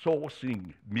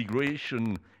 outsourcing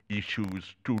migration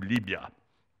issues to Libya.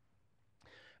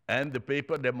 And the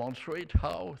paper demonstrates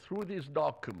how, through this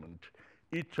document,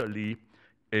 Italy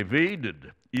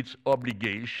evaded its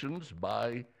obligations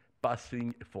by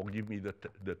passing, forgive me the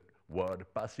word,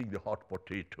 passing the hot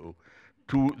potato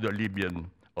to the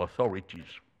Libyan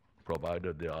authorities,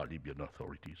 provided they are Libyan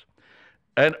authorities.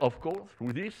 And of course,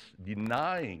 through this,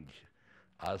 denying,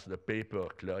 as the paper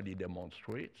clearly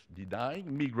demonstrates,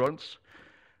 denying migrants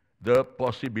the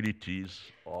possibilities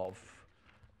of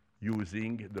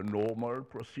using the normal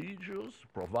procedures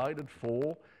provided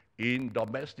for in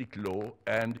domestic law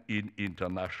and in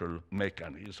international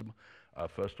mechanism,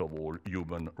 first of all,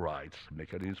 human rights,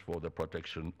 mechanisms for the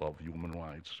protection of human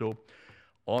rights. So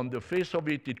on the face of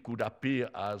it, it could appear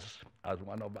as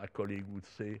one of my colleagues would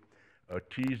say, a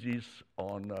thesis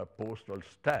on a postal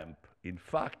stamp. In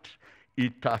fact,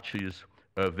 it touches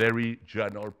a very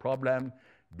general problem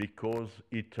because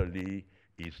Italy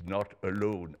is not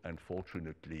alone,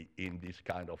 unfortunately, in this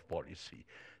kind of policy.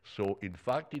 So, in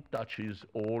fact, it touches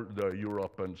all the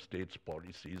European states'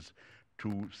 policies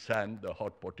to send the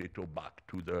hot potato back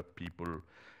to the people,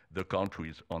 the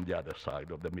countries on the other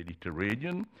side of the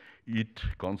Mediterranean. It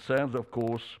concerns, of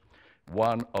course,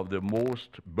 one of the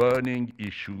most burning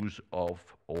issues of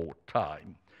our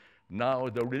time. Now,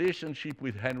 the relationship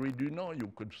with Henry Dunant,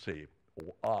 you could say,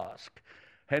 or ask,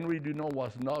 Henry Dunant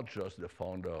was not just the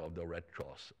founder of the Red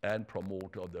Cross and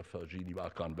promoter of the First Geneva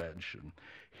Convention.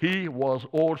 He was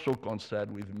also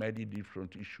concerned with many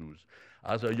different issues.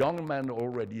 As a young man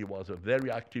already, he was a very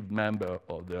active member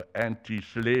of the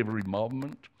anti-slavery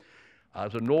movement.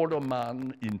 As an older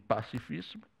man in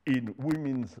pacifism, in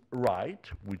women's rights,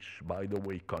 which, by the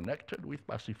way, connected with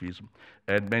pacifism,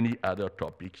 and many other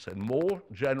topics, and more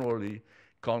generally,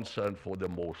 concern for the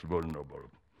most vulnerable.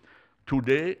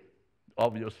 Today,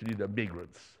 obviously, the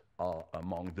migrants are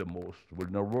among the most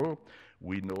vulnerable.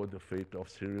 We know the fate of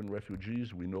Syrian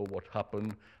refugees. We know what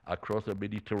happened across the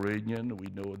Mediterranean. We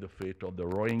know the fate of the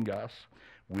Rohingyas.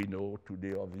 We know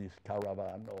today of this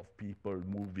caravan of people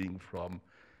moving from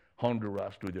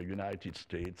Honduras to the United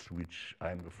States, which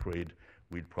I'm afraid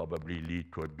will probably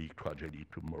lead to a big tragedy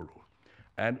tomorrow.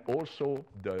 And also,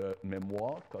 the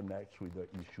memoir connects with the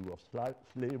issue of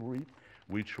slavery,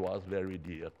 which was very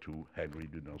dear to Henry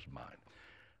Dunant's mind.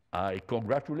 I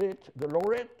congratulate the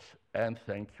laureate and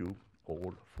thank you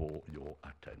all for your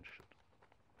attention.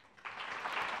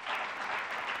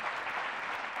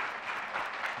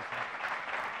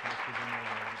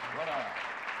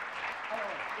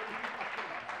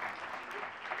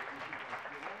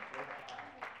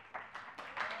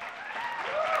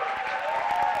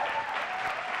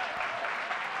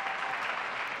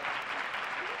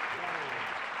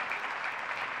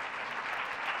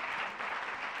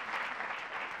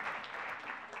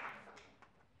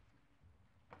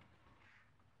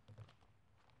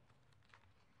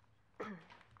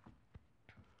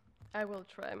 I will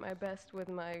try my best with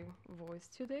my voice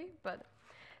today, but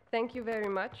thank you very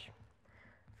much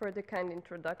for the kind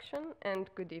introduction, and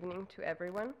good evening to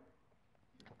everyone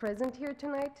present here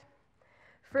tonight.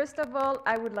 First of all,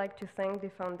 I would like to thank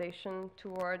the Foundation to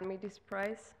award me this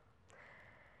prize.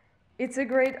 It's a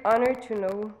great honor to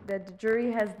know that the jury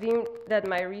has deemed that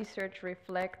my research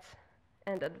reflects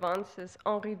and advances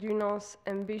Henri Dunant's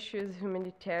ambitious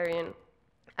humanitarian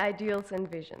ideals and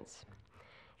visions.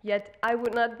 Yet I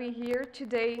would not be here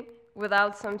today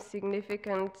without some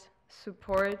significant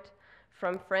support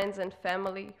from friends and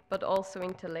family, but also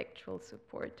intellectual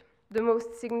support. The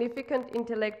most significant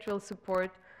intellectual support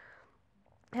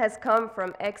has come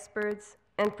from experts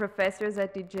and professors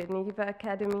at the Geneva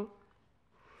Academy,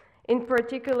 in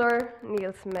particular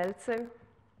Niels Melzer,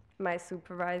 my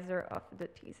supervisor of the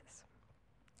thesis.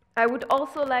 I would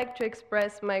also like to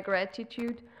express my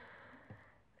gratitude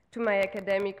to my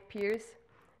academic peers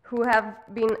who have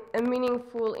been a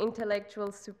meaningful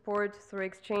intellectual support through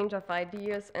exchange of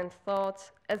ideas and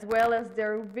thoughts, as well as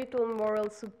their vital moral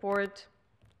support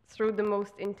through the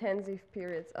most intensive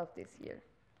periods of this year.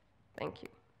 Thank you.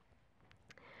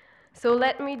 So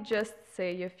let me just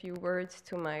say a few words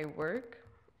to my work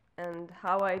and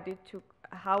how I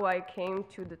came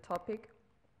to the topic.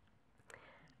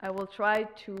 I will try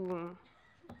to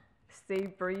stay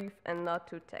brief and not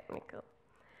too technical.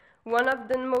 One of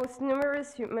the most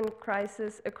numerous human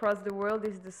crises across the world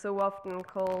is the so often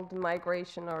called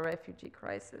migration or refugee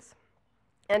crisis.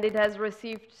 And it has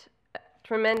received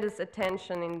tremendous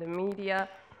attention in the media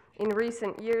in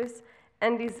recent years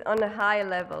and is on a high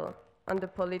level on the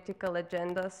political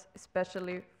agendas,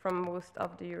 especially from most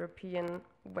of the European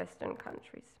Western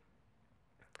countries.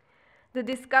 The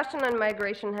discussion on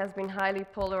migration has been highly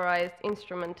polarized,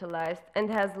 instrumentalized, and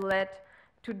has led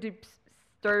to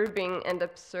disturbing and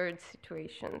absurd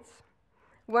situations.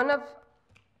 The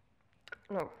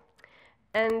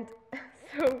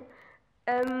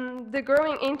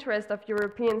growing interest of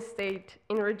European states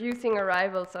in reducing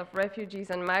arrivals of refugees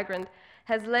and migrants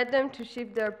has led them to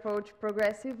shift their approach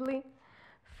progressively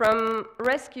from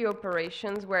rescue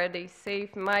operations where they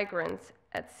save migrants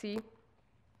at sea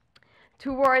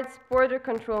towards border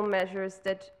control measures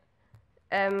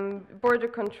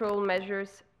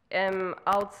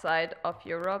outside of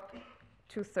Europe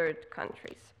to third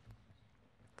countries.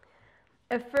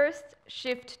 A first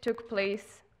shift took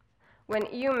place when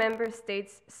EU member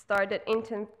states started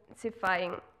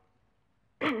intensifying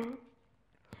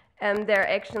their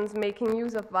actions, making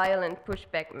use of violent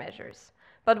pushback measures.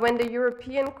 But when the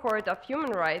European Court of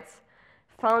Human Rights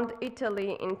found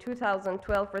Italy in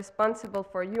 2012 responsible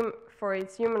for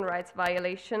its human rights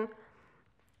violation,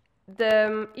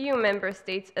 the EU member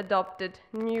states adopted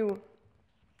new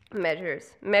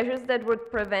measures that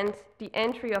would prevent the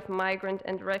entry of migrants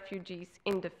and refugees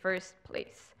in the first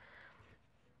place.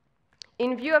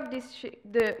 In view of this,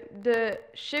 the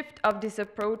shift of this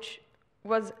approach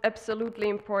was absolutely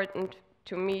important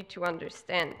to me to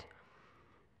understand.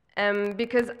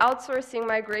 Because outsourcing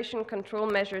migration control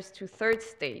measures to third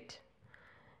state,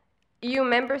 EU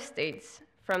member states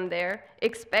from there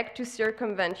expect to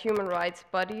circumvent human rights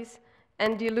bodies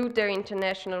and dilute their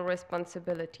international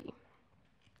responsibility.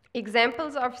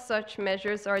 Examples of such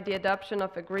measures are the adoption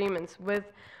of agreements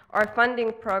with or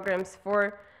funding programs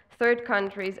for third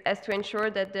countries as to ensure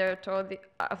that their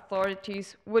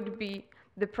authorities would be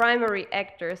the primary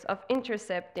actors of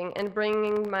intercepting and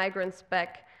bringing migrants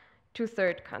back to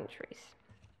third countries.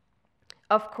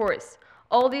 Of course,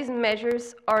 all these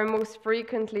measures are most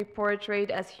frequently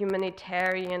portrayed as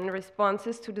humanitarian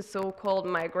responses to the so-called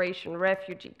migration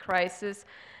refugee crisis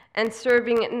and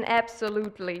serving an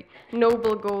absolutely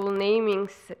noble goal, naming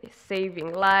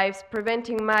saving lives,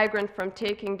 preventing migrants from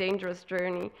taking dangerous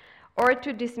journey, or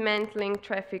to dismantling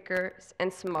traffickers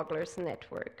and smugglers'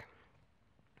 network.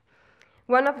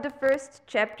 One of the first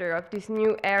chapters of this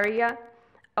new area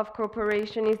of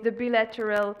cooperation is the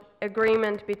bilateral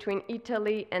agreement between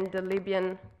Italy and the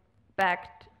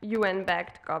Libyan-backed,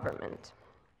 UN-backed government.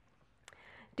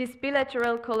 This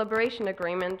bilateral collaboration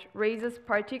agreement raises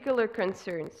particular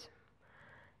concerns.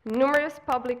 Numerous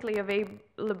publicly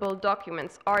available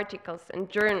documents, articles, and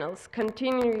journals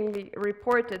continually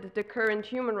reported the current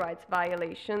human rights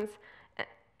violations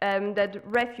that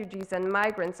refugees and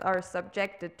migrants are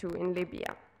subjected to in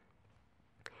Libya.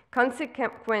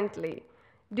 Consequently,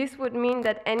 this would mean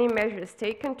that any measures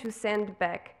taken to send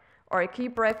back or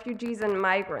keep refugees and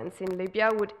migrants in Libya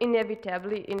would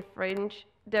inevitably infringe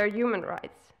their human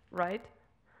rights, right?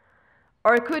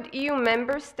 Or could EU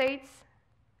member states,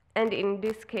 and in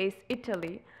this case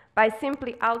Italy, by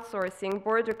simply outsourcing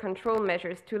border control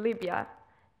measures to Libya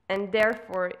and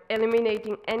therefore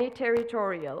eliminating any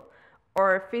territorial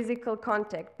or physical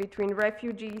contact between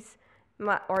refugees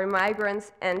or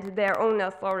migrants and their own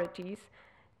authorities,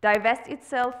 divest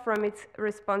itself from its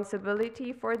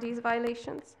responsibility for these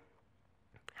violations?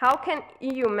 How can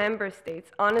EU member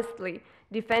states honestly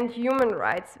defend human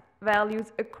rights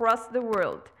values across the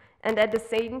world and at the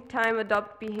same time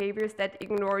adopt behaviors that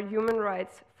ignore human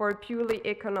rights for purely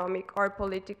economic or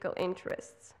political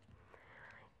interests?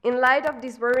 In light of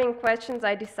these worrying questions,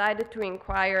 I decided to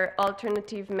inquire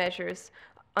alternative measures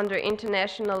under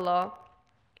international law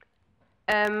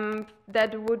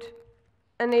that would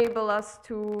enable us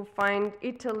to find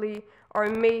Italy or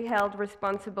May held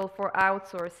responsible for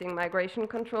outsourcing migration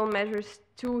control measures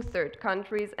to third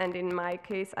countries, and in my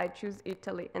case, I choose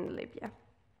Italy and Libya.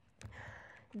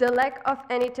 The lack of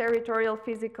any territorial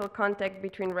physical contact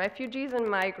between refugees and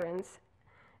migrants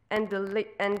and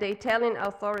the Italian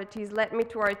authorities led me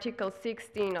to Article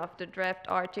 16 of the draft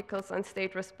Articles on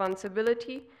State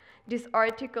Responsibility. This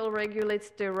article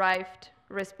regulates derived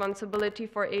responsibility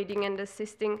for aiding and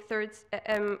assisting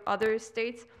other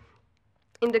states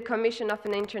in the commission of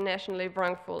an internationally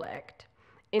wrongful act.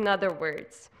 In other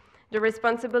words, the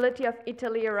responsibility of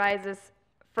Italy arises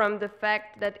from the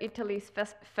fact that Italy is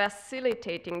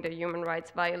facilitating the human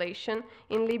rights violation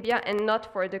in Libya and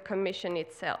not for the commission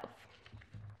itself.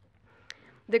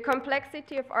 The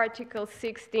complexity of Article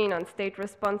 16 on state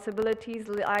responsibilities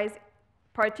lies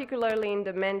particularly in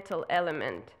the mental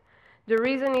element. The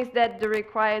reason is that the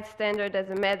required standard as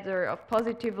a matter of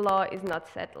positive law is not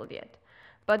settled yet.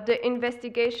 But the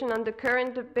investigation on the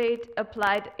current debate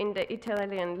applied in the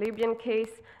Italian-Libyan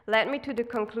case led me to the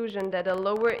conclusion that a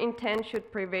lower intent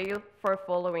should prevail for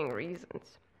following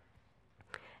reasons.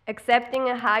 Accepting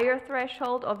a higher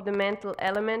threshold of the mental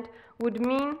element would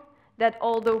mean that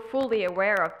although fully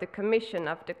aware of the commission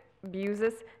of the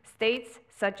abuses, states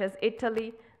such as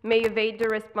Italy may evade the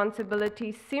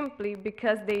responsibility simply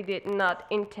because they did not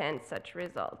intend such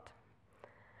result.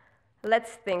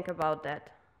 Let's think about that.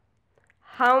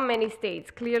 How many states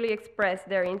clearly express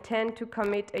their intent to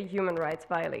commit a human rights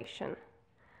violation?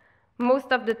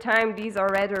 Most of the time, these are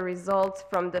rather results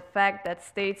from the fact that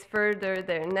states further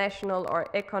their national or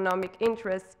economic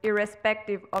interests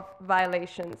irrespective of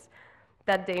violations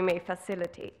that they may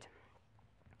facilitate.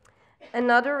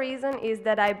 Another reason is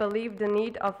that I believe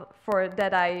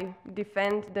I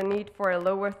defend the need for a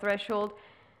lower threshold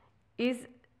is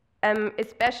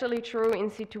especially true in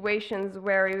situations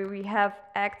where we have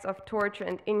acts of torture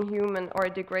and inhuman or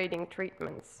degrading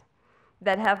treatments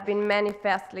that have been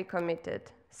manifestly committed,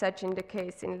 such in the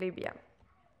case in Libya.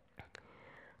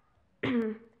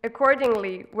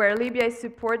 Accordingly, where Libya is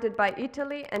supported by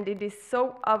Italy and it is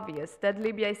so obvious that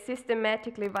Libya is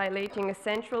systematically violating a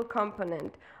central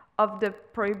component of the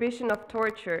prohibition of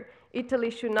torture,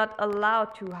 Italy should not allow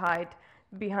to hide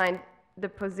behind the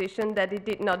position that it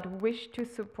did not wish to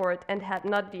support and had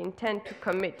not the intent to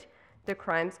commit the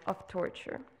crimes of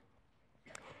torture.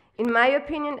 In my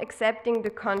opinion, accepting the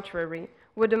contrary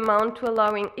would amount to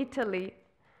allowing Italy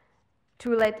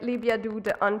to let Libya do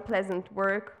the unpleasant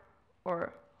work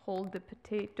or hold the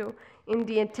potato in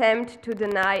the attempt to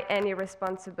deny any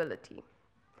responsibility.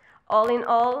 All in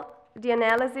all, the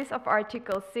analysis of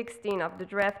Article 16 of the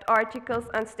draft Articles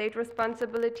on State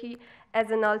Responsibility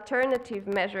as an alternative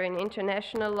measure in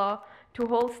international law to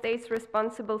hold states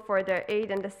responsible for their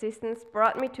aid and assistance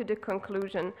brought me to the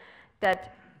conclusion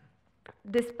that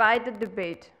despite the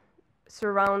debate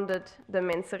surrounded the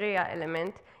mens rea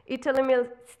element, Italy will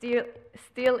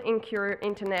still incur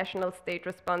international state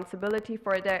responsibility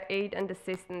for their aid and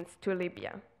assistance to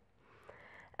Libya.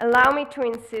 Allow me to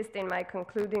insist in my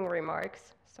concluding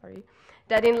remarks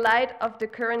that in light of the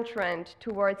current trend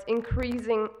towards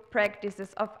increasing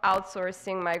practices of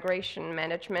outsourcing migration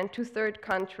management to third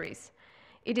countries,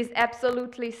 it is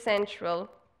absolutely central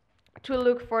to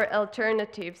look for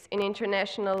alternatives in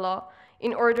international law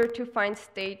in order to find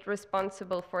states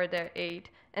responsible for their aid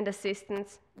and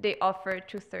assistance they offer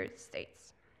to third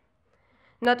states.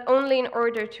 Not only in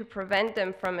order to prevent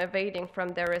them from evading from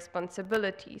their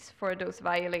responsibilities for those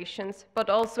violations,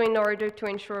 but also in order to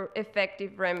ensure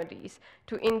effective remedies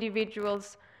to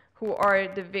individuals who are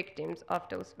the victims of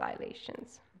those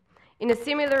violations. In a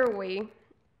similar way,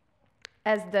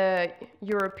 as the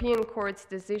European Court's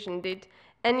decision did,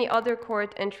 any other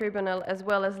court and tribunal, as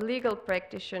well as legal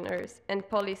practitioners and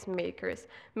policymakers,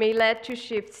 may lead to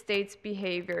shift states'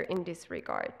 behavior in this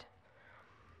regard.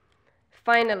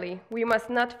 Finally, we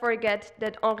must not forget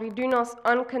that Henri Dunant's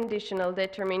unconditional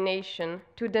determination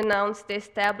to denounce the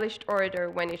established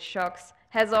order when it shocks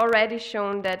has already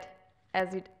shown that,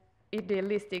 as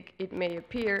idealistic it may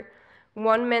appear,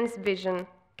 one man's vision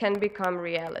can become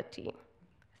reality.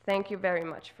 Thank you very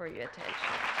much for your attention.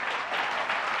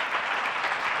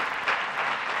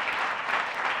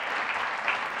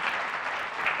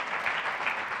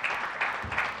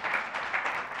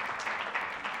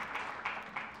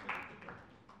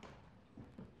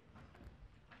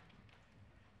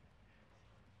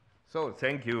 So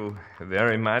thank you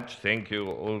very much. Thank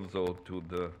you also to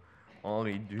the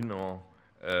Henri Dunant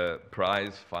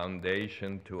Prize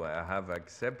Foundation to have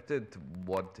accepted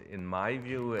what, in my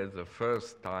view, is the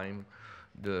first time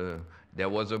there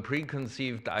was a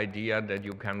preconceived idea that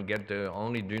you can get the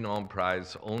Henri Dunant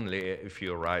Prize only if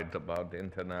you write about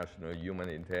international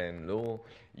humanitarian law.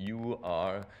 You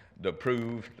are the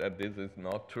proof that this is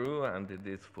not true, and it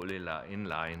is fully in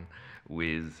line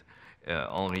with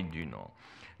Henri Dunant.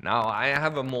 Now, I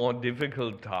have a more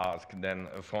difficult task than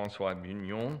François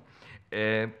Bugnon,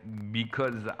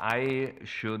 because I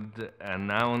should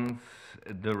announce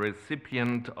the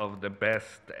recipient of the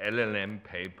best LLM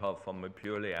paper from a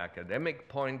purely academic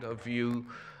point of view,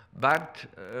 but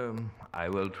I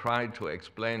will try to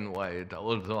explain why it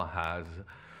also has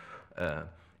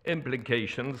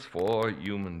implications for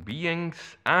human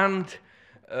beings, and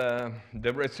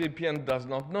the recipient does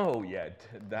not know yet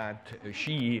that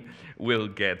she will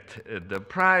get the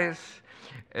prize.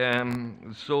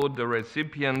 So the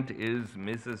recipient is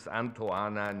Mrs.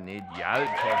 Antoana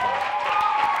Nedialkova.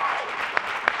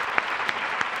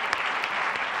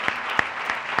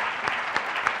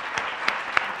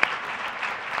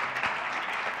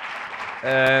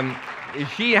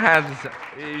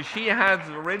 She has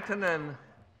written an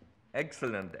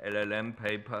excellent LLM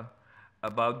paper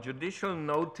about judicial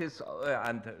notice,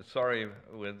 and sorry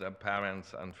with the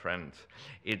parents and friends.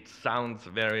 It sounds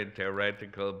very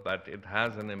theoretical, but it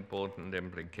has an important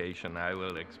implication. I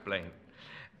will explain.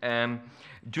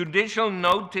 Judicial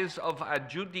notice of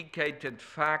adjudicated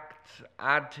facts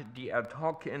at the ad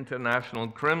hoc international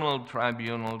criminal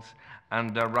tribunals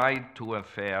and the right to a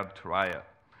fair trial.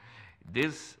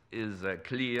 This is a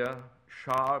clear,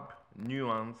 sharp,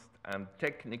 nuanced, and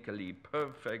technically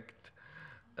perfect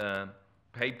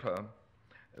paper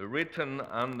written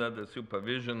under the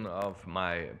supervision of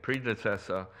my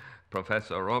predecessor,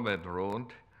 Professor Robert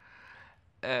Roth.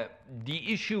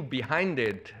 The issue behind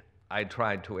it, I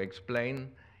try to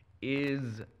explain,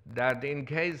 is that in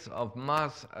case of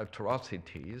mass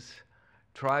atrocities,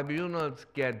 tribunals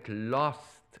get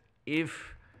lost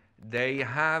if they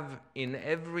have in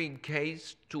every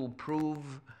case to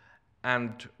prove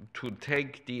and to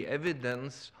take the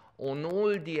evidence on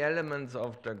all the elements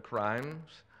of the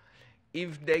crimes,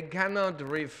 if they cannot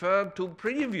refer to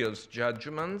previous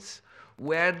judgments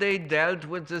where they dealt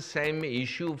with the same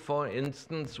issue, for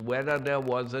instance, whether there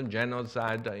was a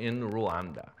genocide in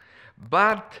Rwanda.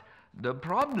 But the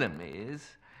problem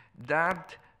is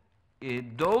that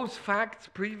those facts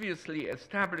previously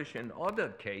established in other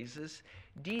cases,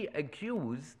 the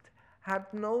accused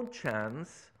had no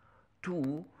chance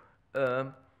to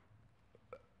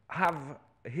have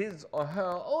his or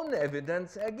her own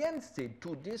evidence against it,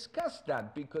 to discuss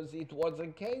that, because it was a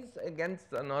case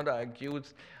against another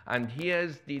accused. And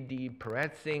here's the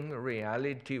depressing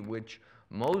reality, which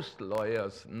most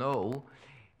lawyers know,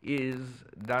 is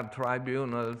that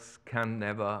tribunals can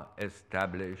never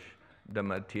establish the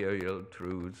material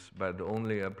truths, but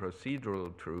only a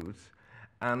procedural truth.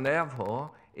 And therefore,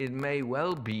 it may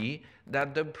well be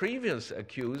that the previous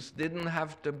accused didn't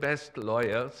have the best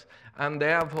lawyers and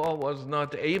therefore was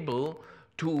not able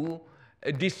to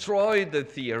destroy the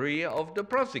theory of the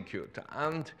prosecutor.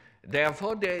 And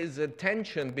therefore, there is a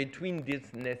tension between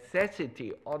this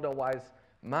necessity, otherwise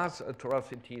mass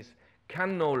atrocities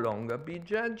can no longer be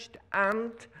judged,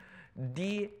 and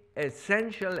the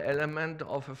essential element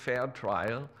of a fair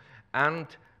trial. And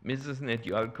Mrs.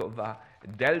 Nedialkova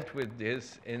dealt with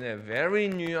this in a very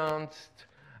nuanced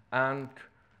and,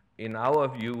 in our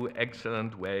view,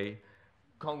 excellent way.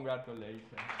 Congratulations.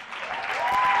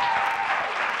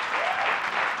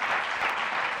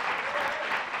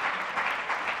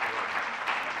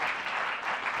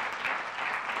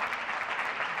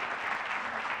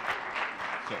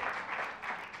 So,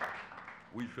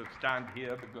 we should stand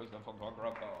here because the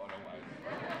photographer otherwise.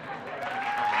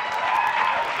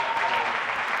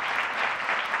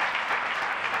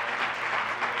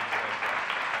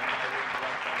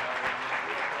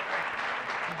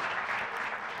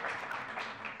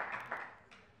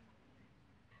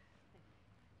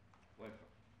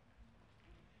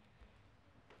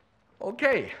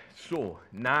 Okay, so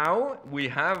now we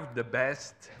have the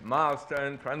best Master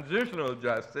in Transitional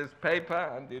Justice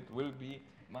paper, and it will be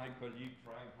my colleague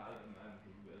Frank Haldeman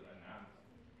who will announce.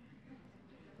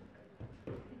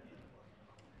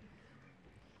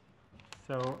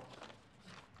 So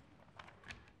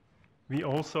we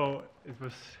also, it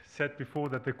was said before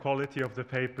that the quality of the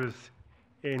papers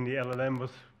in the LLM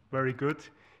was very good.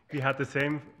 We had the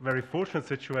same very fortunate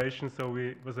situation, so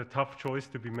it was a tough choice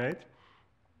to be made.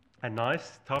 A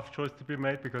nice, tough choice to be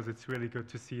made, because it's really good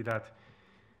to see that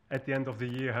at the end of the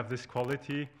year you have this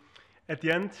quality. At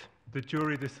the end, the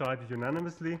jury decided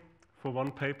unanimously for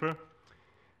one paper,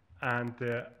 and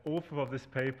the author of this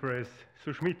paper is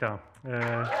Sushmita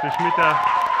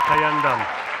Tayandan.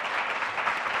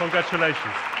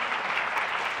 Congratulations.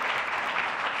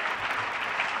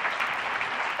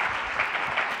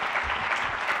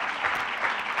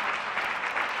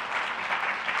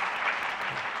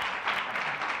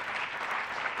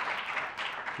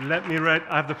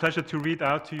 I have the pleasure to read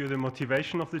out to you the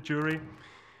motivation of the jury.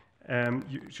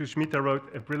 Sushmita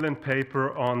wrote a brilliant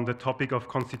paper on the topic of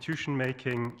constitution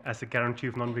making as a guarantee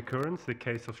of non-recurrence, the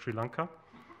case of Sri Lanka.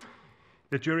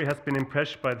 The jury has been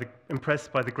impressed by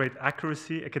the great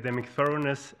accuracy, academic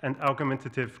thoroughness, and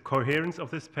argumentative coherence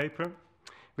of this paper,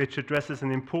 which addresses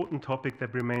an important topic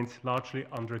that remains largely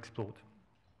underexplored.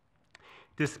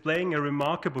 Displaying a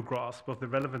remarkable grasp of the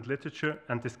relevant literature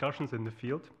and discussions in the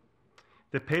field,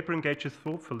 the paper engages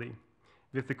thoughtfully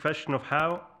with the question of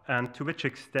how and to which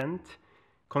extent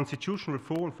constitutional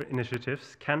reform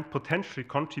initiatives can potentially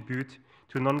contribute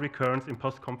to non-recurrence in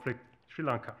post-conflict Sri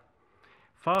Lanka.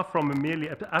 Far from a merely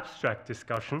abstract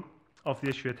discussion of the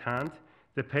issue at hand,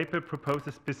 the paper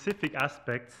proposes specific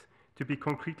aspects to be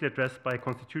concretely addressed by a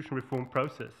constitutional reform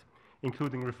process,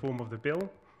 including reform of the Bill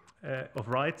of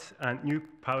Rights and new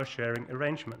power-sharing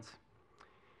arrangements.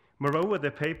 Moreover,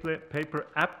 the paper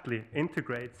aptly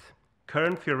integrates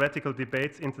current theoretical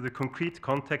debates into the concrete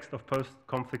context of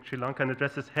post-conflict Sri Lanka and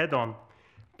addresses head-on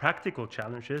practical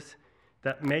challenges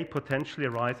that may potentially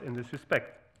arise in this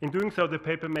respect. In doing so, the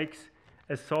paper makes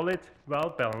a solid,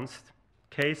 well-balanced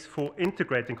case for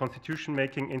integrating constitution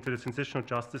making into the transitional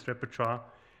justice repertoire,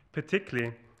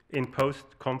 particularly in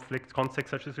post-conflict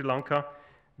contexts such as Sri Lanka,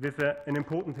 with an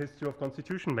important history of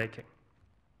constitution making.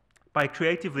 By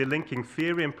creatively linking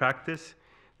theory and practice,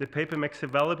 the paper makes a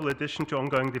valuable addition to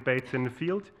ongoing debates in the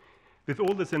field. With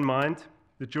all this in mind,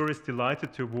 the jury is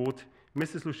delighted to award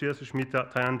Mrs. Lucia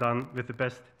Sushmita Tayandan with the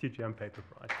Best TGM Paper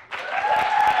Prize.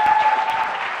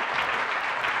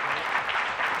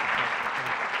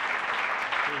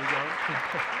 Here we go.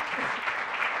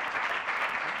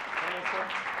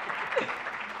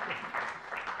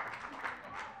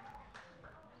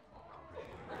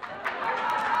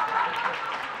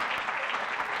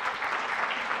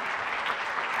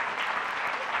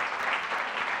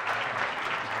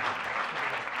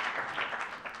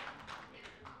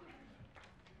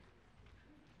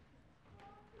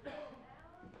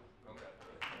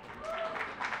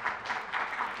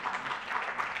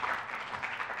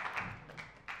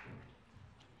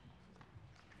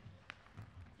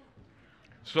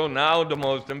 So now the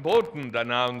most important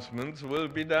announcements will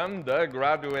be done, the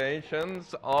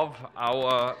graduations of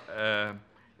our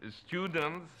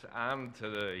students, and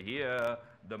here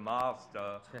the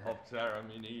master of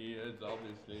ceremony is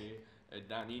obviously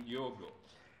Danny Diogo.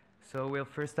 So we'll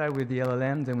first start with the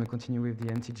LLM, then we'll continue with the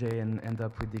NTJ and end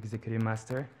up with the executive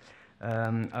master.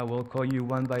 I will call you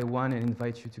one by one and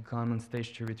invite you to come on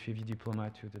stage to retrieve your diploma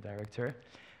to the director.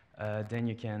 Then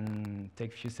you can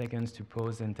take a few seconds to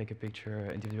pose and take a picture,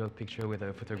 individual picture with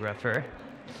a photographer,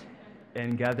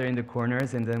 and gather in the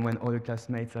corners. And then when all your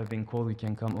classmates have been called, we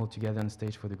can come all together on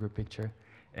stage for the group picture.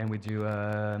 And we do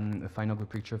a final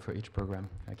group picture for each program,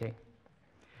 okay?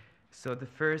 So the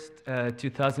first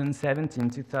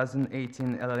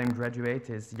 2017-2018 LLM graduate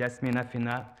is Yasmina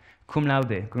Fina, cum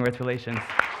laude. Congratulations.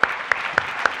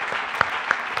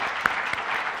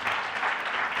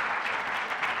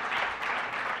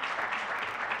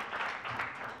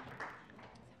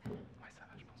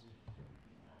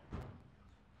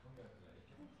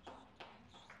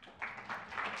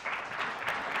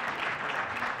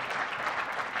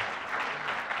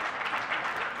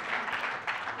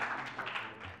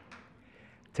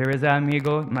 Teresa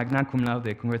Amigo, magna cum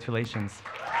laude. Congratulations.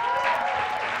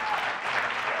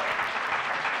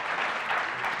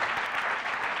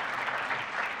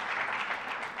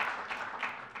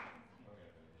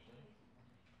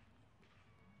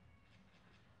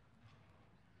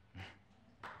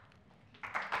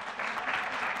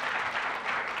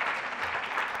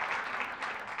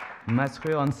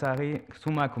 Masrur Ansari,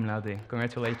 summa cum laude.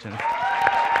 Congratulations.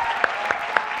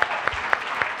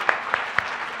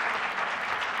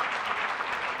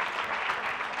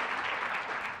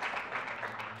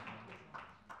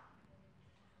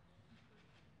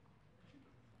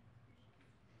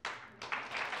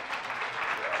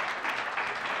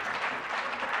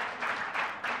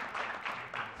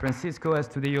 Francisco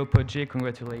Astudillo Poche,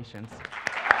 congratulations.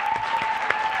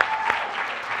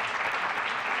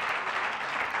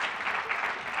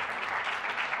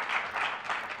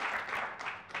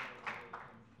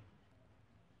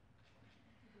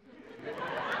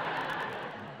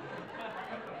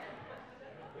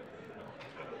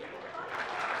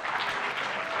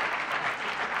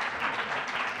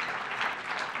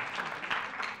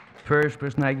 Persh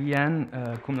Persnagian,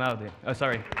 cum laude. Oh,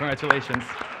 sorry, congratulations.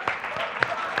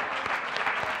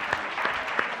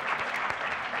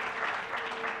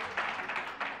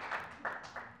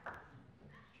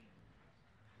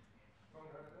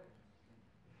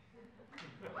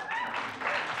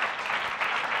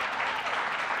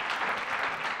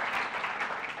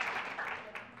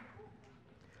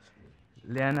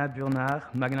 Leana Burnard,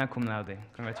 magna cum laude.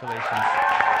 Congratulations.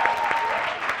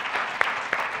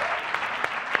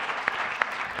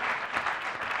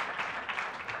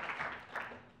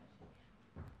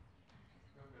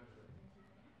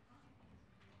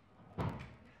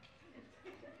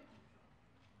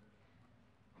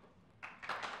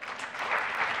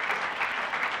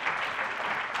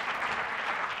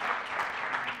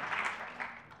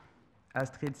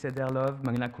 Astrid Sederlov,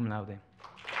 magna cum laude.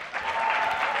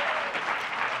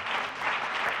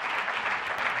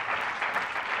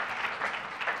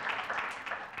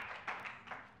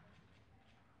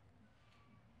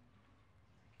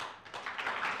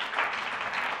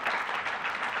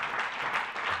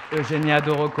 Eugenia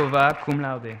Dorokova, cum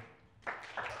laude.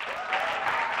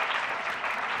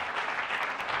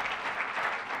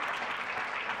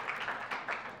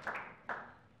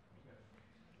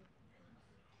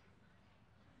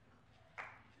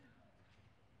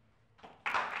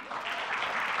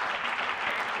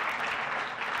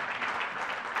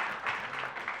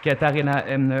 Katarina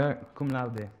Emner, cum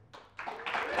laude.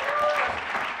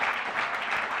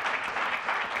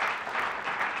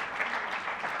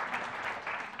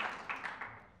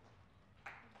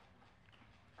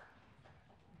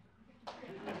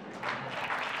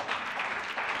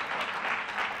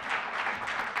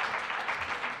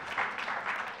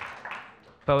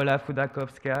 Paola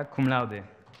Fudakowska, cum laude.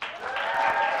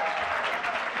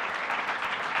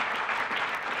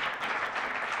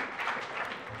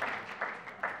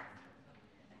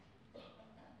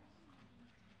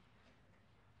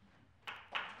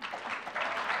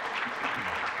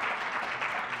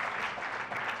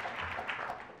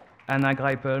 Anna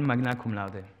Greipel, magna cum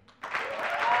laude.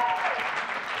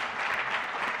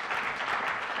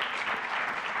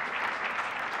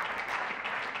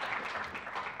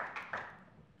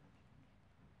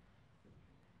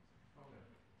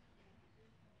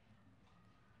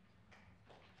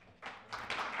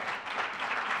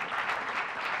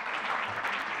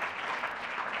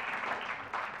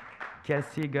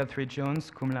 Kelsey Guthrie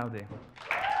Jones, cum laude.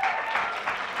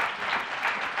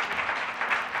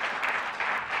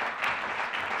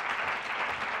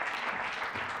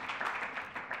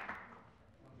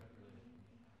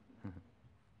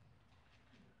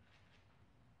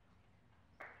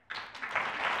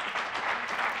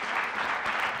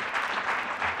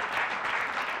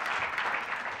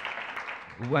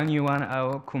 Wan Yuan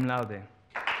Ao, cum laude.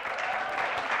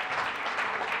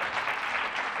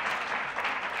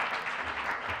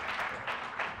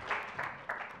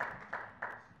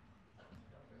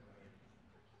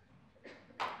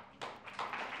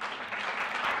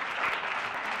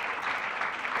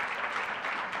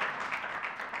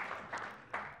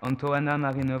 Antoana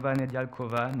Marinova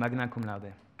Nedialkova, magna cum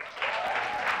laude.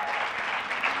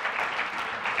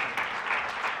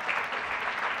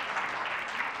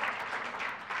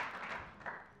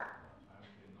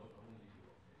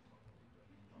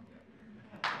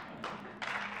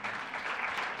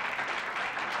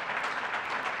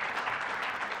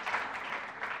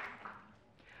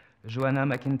 Joanna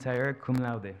McIntyre, cum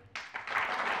laude.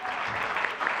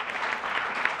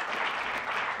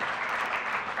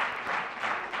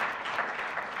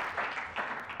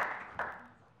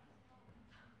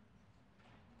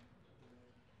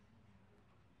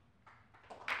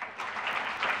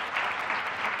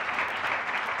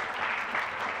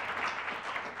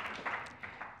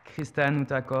 Krista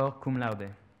Nutakor, cum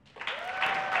laude.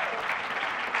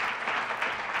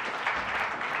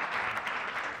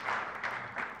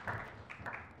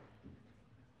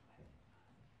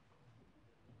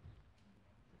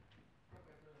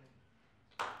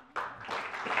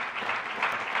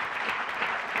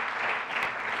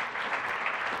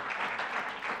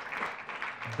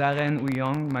 Darren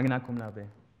Uyong, magna cum laude.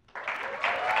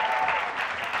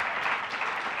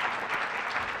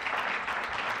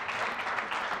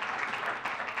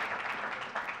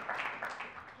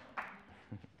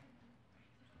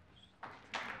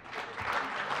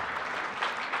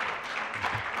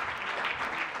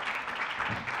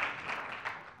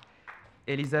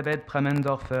 Elisabeth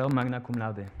Pramendorfer, magna cum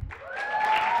laude.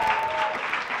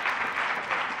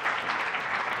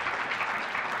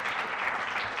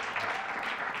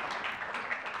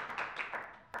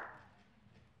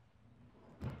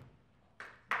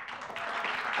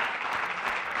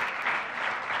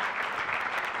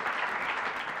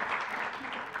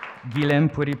 Guilhem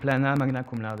Puriplana, magna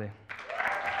cum laude.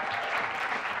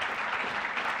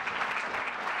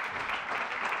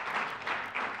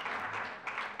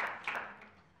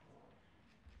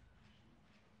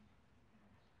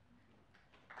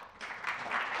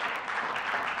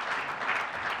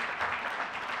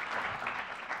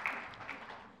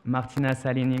 Martina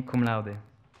Salini, cum laude.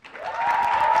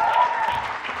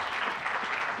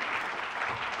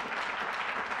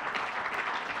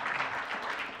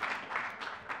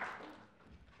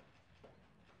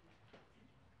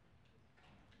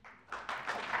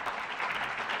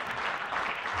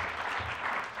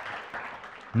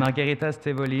 Margherita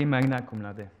Stevoli, magna cum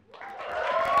laude.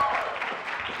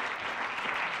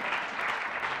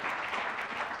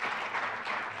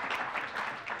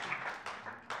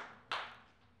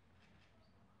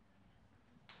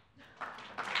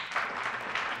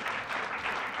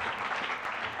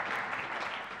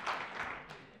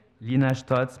 Lina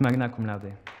Stotz, magna cum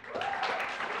laude.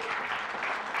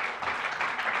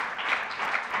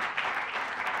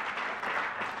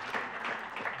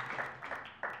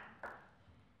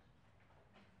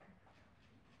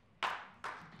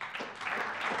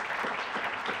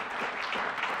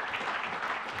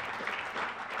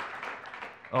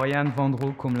 Oriane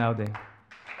Vendroux, cum laude.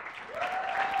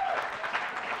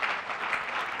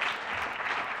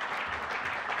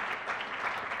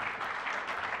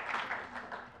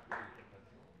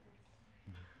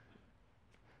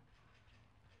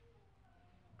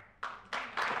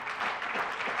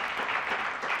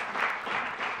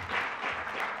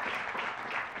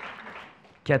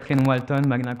 Catherine Walton,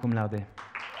 magna cum laude.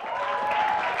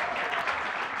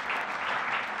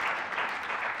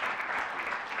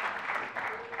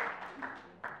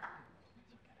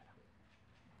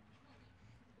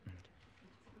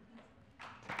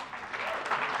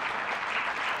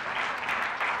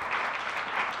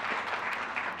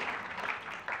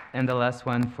 And the last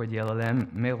one for the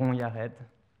LLM, Meron Yared.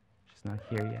 She's not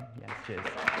here yet. Yes, she is.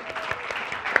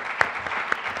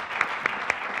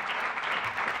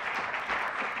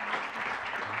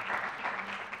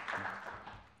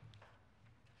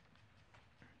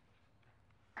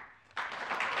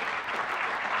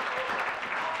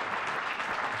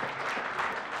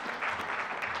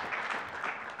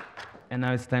 And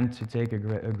now it's time to take a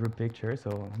group picture,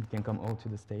 so you can come all to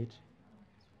the stage.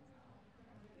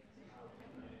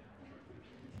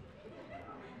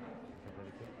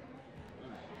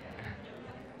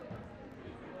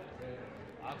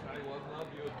 As I was not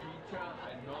your teacher,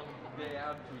 I don't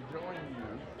dare to join you.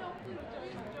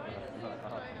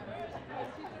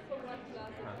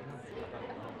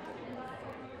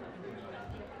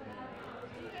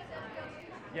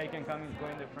 Yeah, you can come and go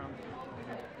in the front.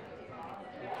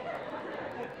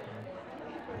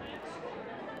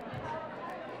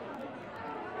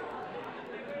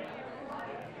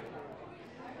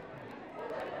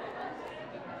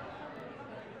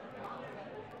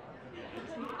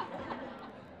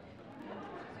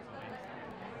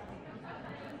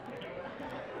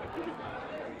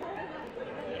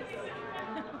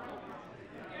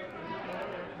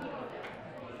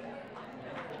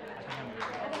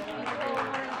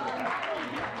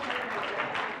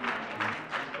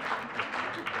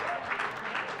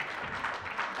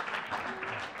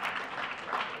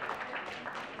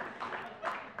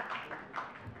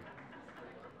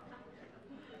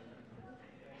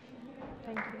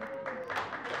 Thank you.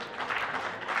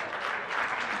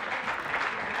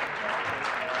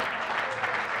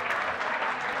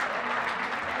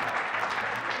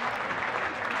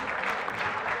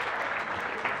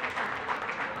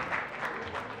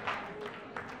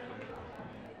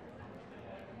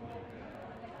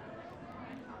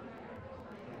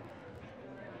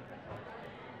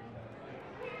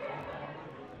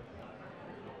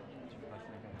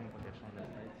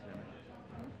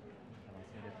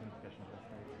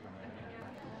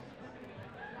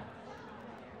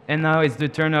 And now it's the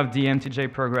turn of the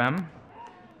MTJ program.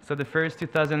 So the first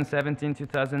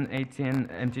 2017-2018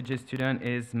 MTJ student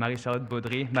is Marie-Charlotte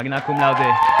Baudry, magna cum laude.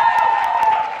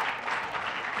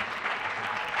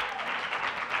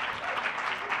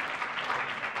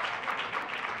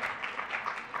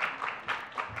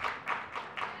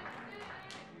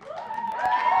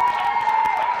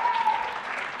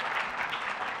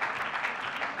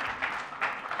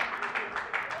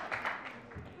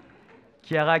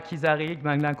 Chiara Kizarig,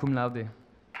 magna cum laude.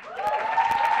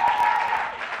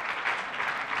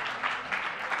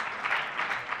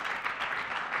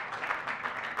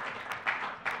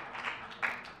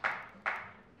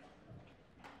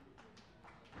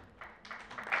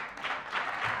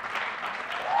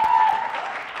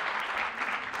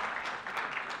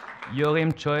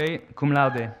 Yorim Choi, cum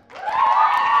laude.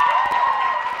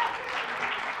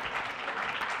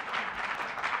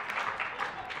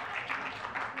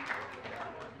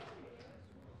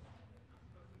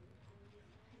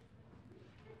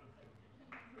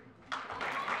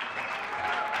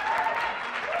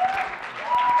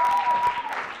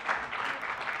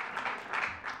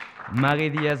 Marie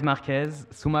Diaz Marquez,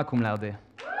 summa cum laude.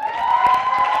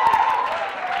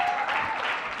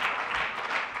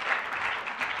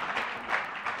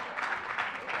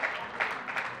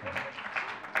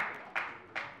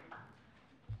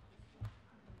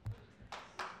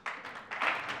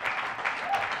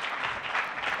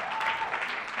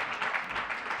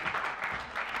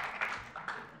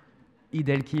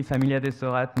 Idelki Familia de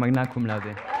Sorat, magna cum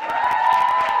laude.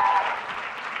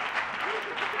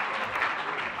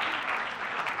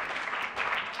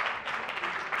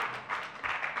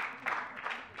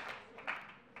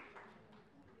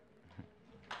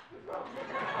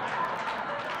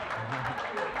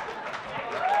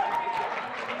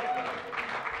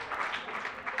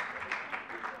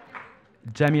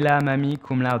 Jamila Amami,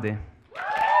 cum laude.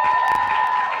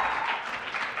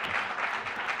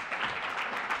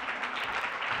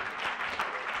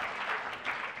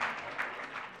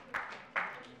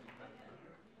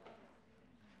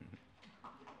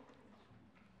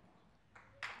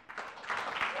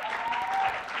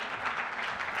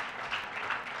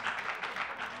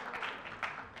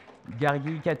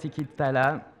 Gargi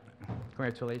Katikitala,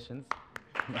 congratulations.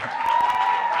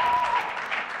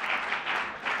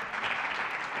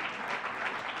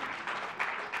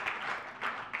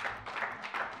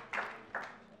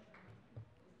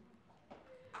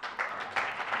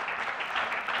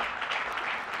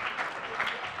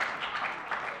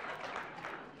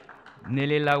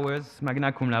 Nele Lowers,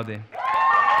 magna cum laude.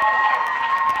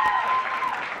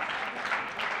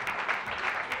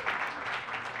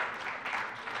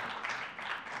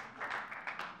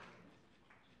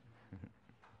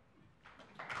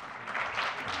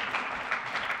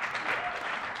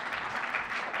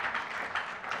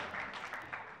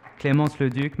 Clémence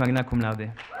Leduc, magna cum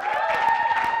laude.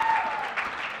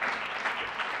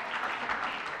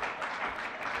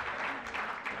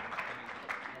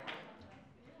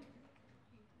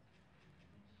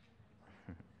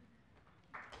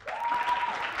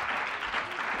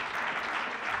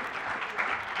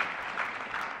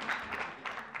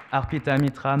 Arpita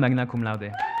Mitra, magna cum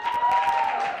laude.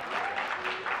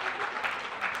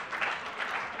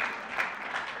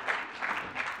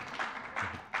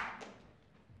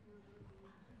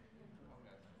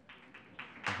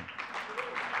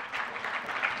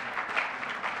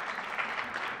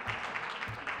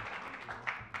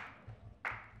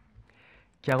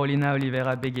 Carolina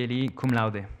Oliveira Begeli, cum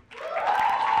laude.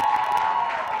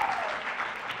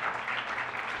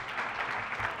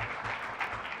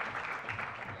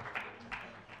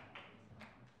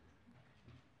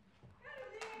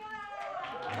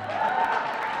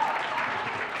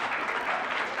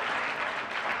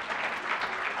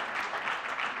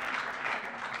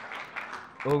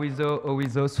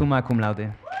 Owizo, summa cum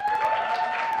laude.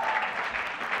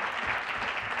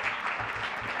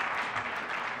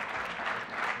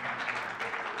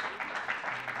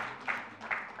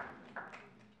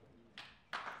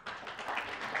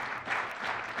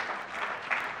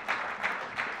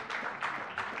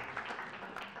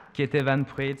 Kete Van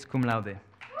Preetz, cum laude.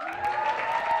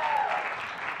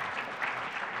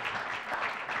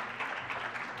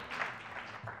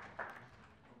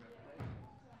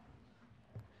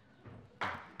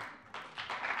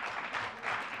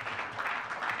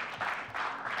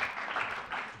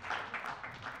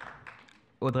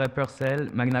 Audrey Purcell,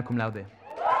 magna cum laude.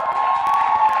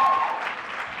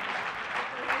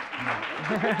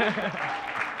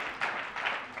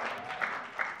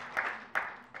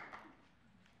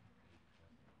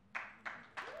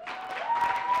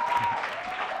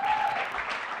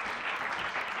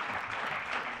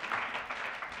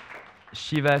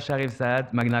 Shiva Sharif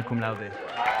Saad, magna cum laude.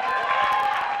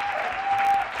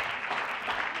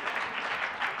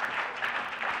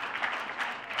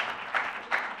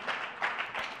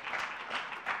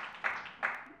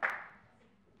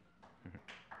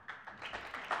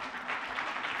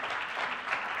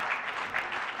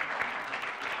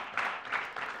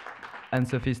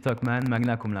 Anne-Sophie Stockman,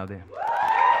 magna cum laude.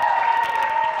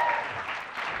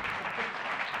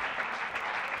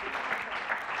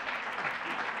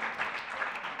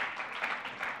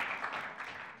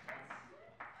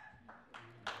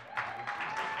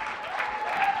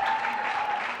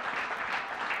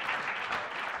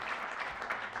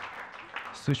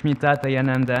 Sushmita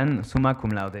Tayanandan, summa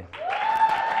cum laude.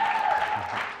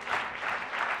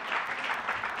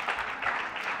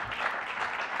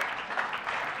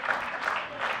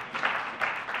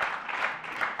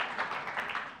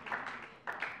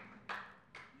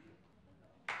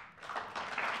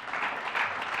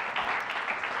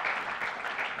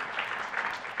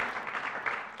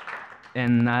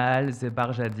 and Naal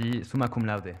Zebarjadi, summa cum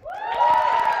laude.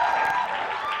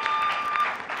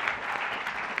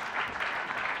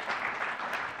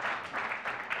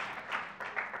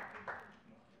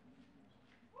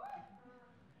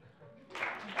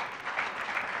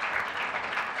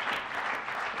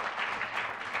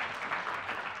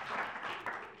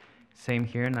 Same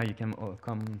here. Now you can all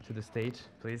come to the stage,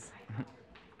 please.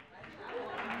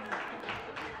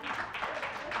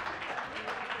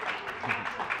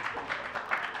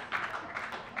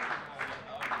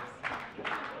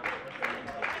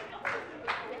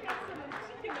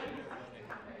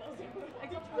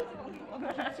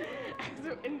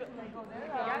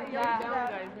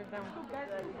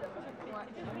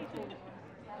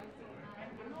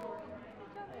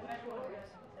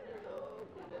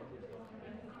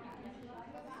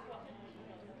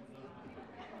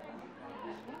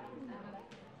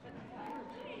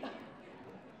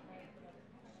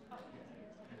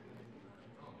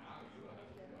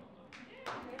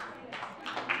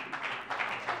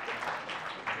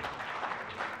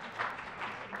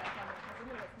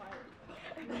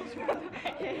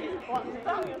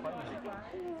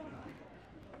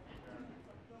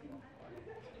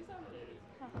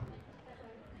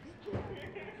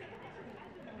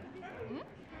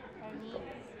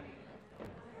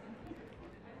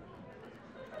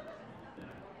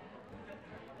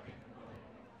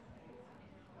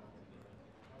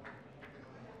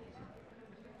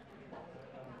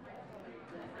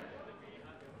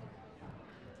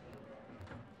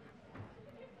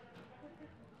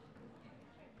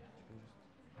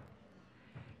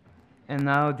 And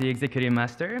now the executive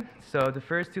master. So the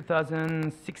first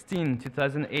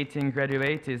 2016-2018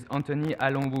 graduate is Anthony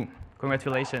Alonbou.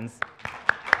 Congratulations.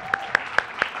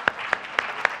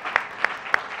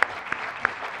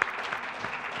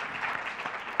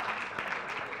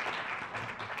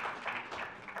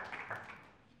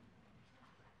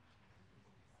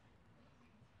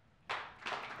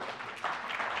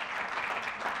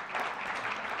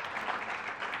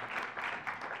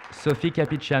 Sophie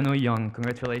Capiciano Young,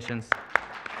 congratulations.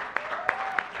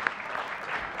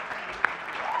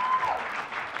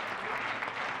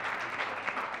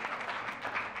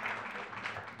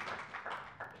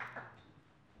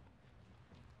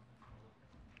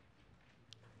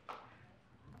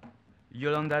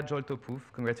 Yolanda Joltopouf,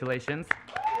 congratulations.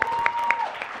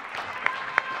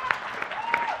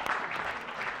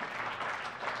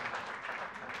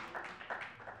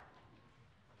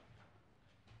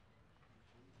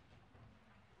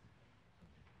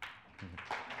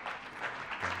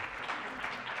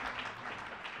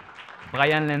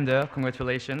 Brian Lender,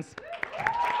 congratulations.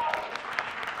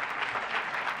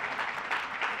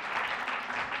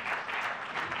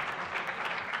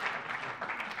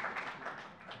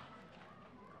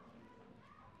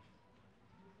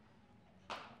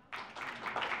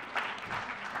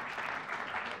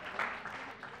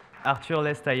 Arthur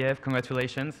Lestayev,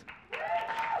 congratulations.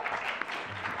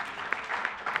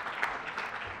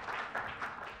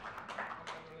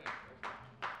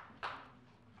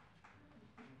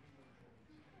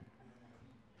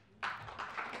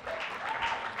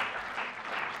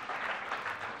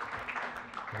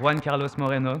 Juan Carlos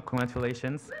Moreno,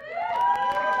 congratulations.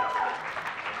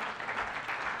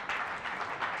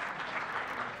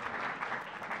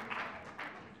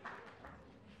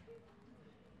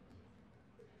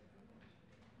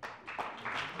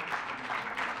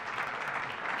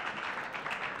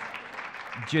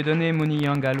 Dieudonné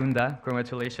Mouniyang Alunda,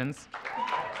 congratulations.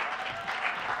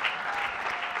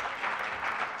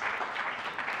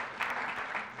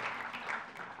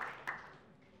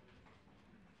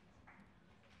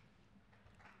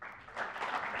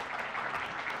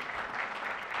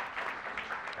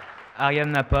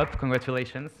 Ariane Napop,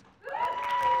 congratulations.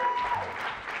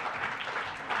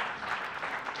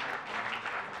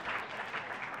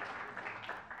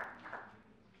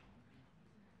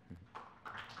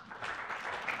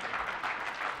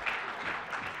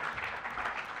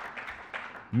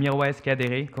 Mirwais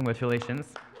Kaderi,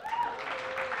 congratulations.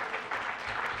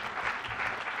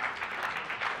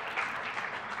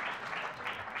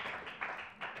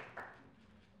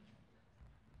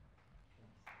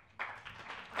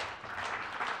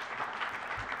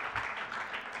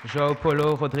 João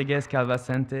Paulo Rodrigues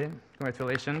Calvacente,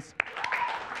 congratulations.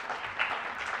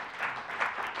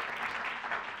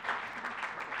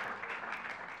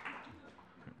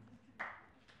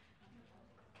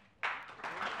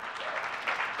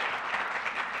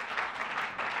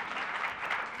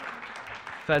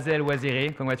 Fazel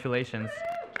Waziri, congratulations.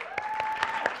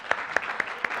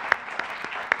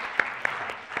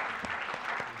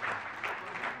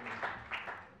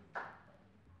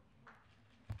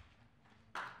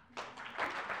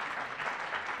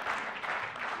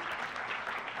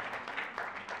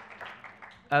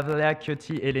 Avalea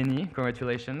Kyoti Eleni,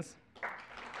 congratulations.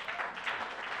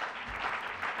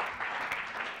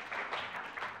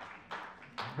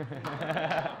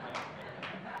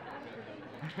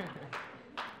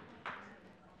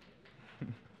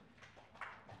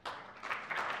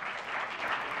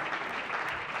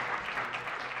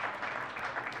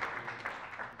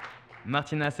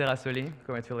 Martina Serasoli,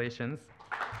 congratulations.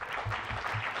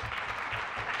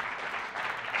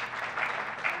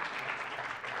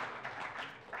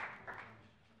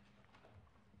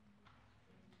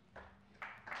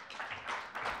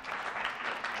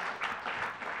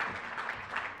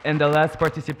 And the last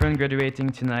participant graduating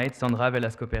tonight, Sandra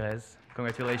Velasco Perez.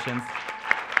 Congratulations.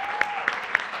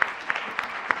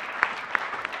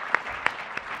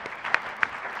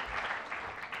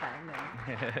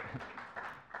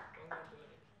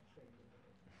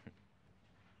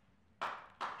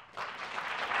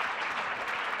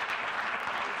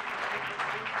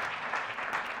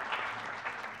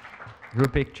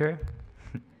 Group picture.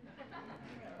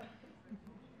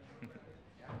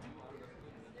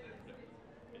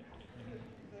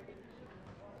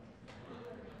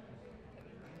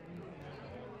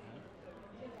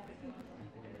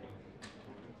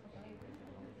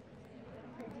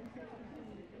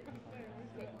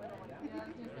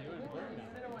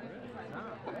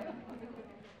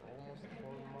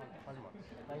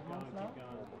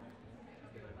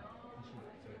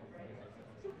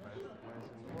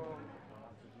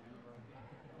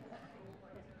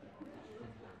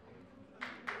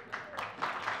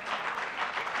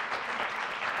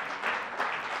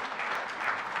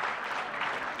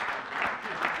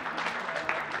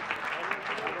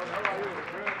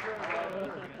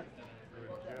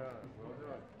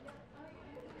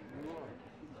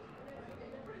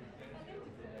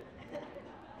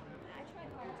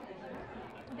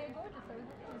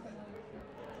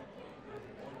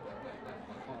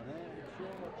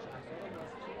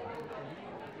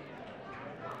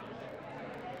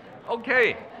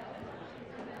 Okay.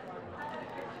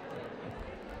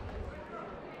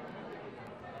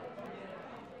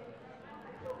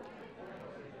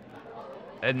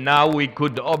 And now we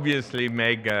could obviously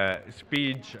make a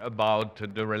speech about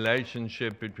the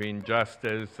relationship between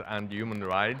justice and human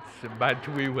rights, but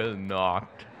we will not.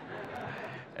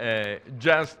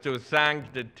 Just to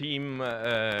thank the team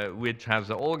which has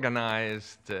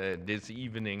organized this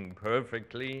evening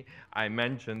perfectly. I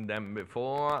mentioned them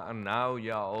before, and now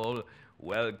you're all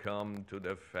welcome to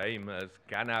the famous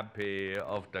canapé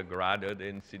of the Graduate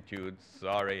Institute.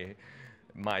 Sorry,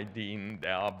 my dean, they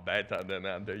are better than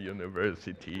at the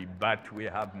university, but we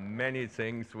have many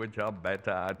things which are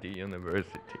better at the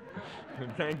university.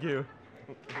 Thank you.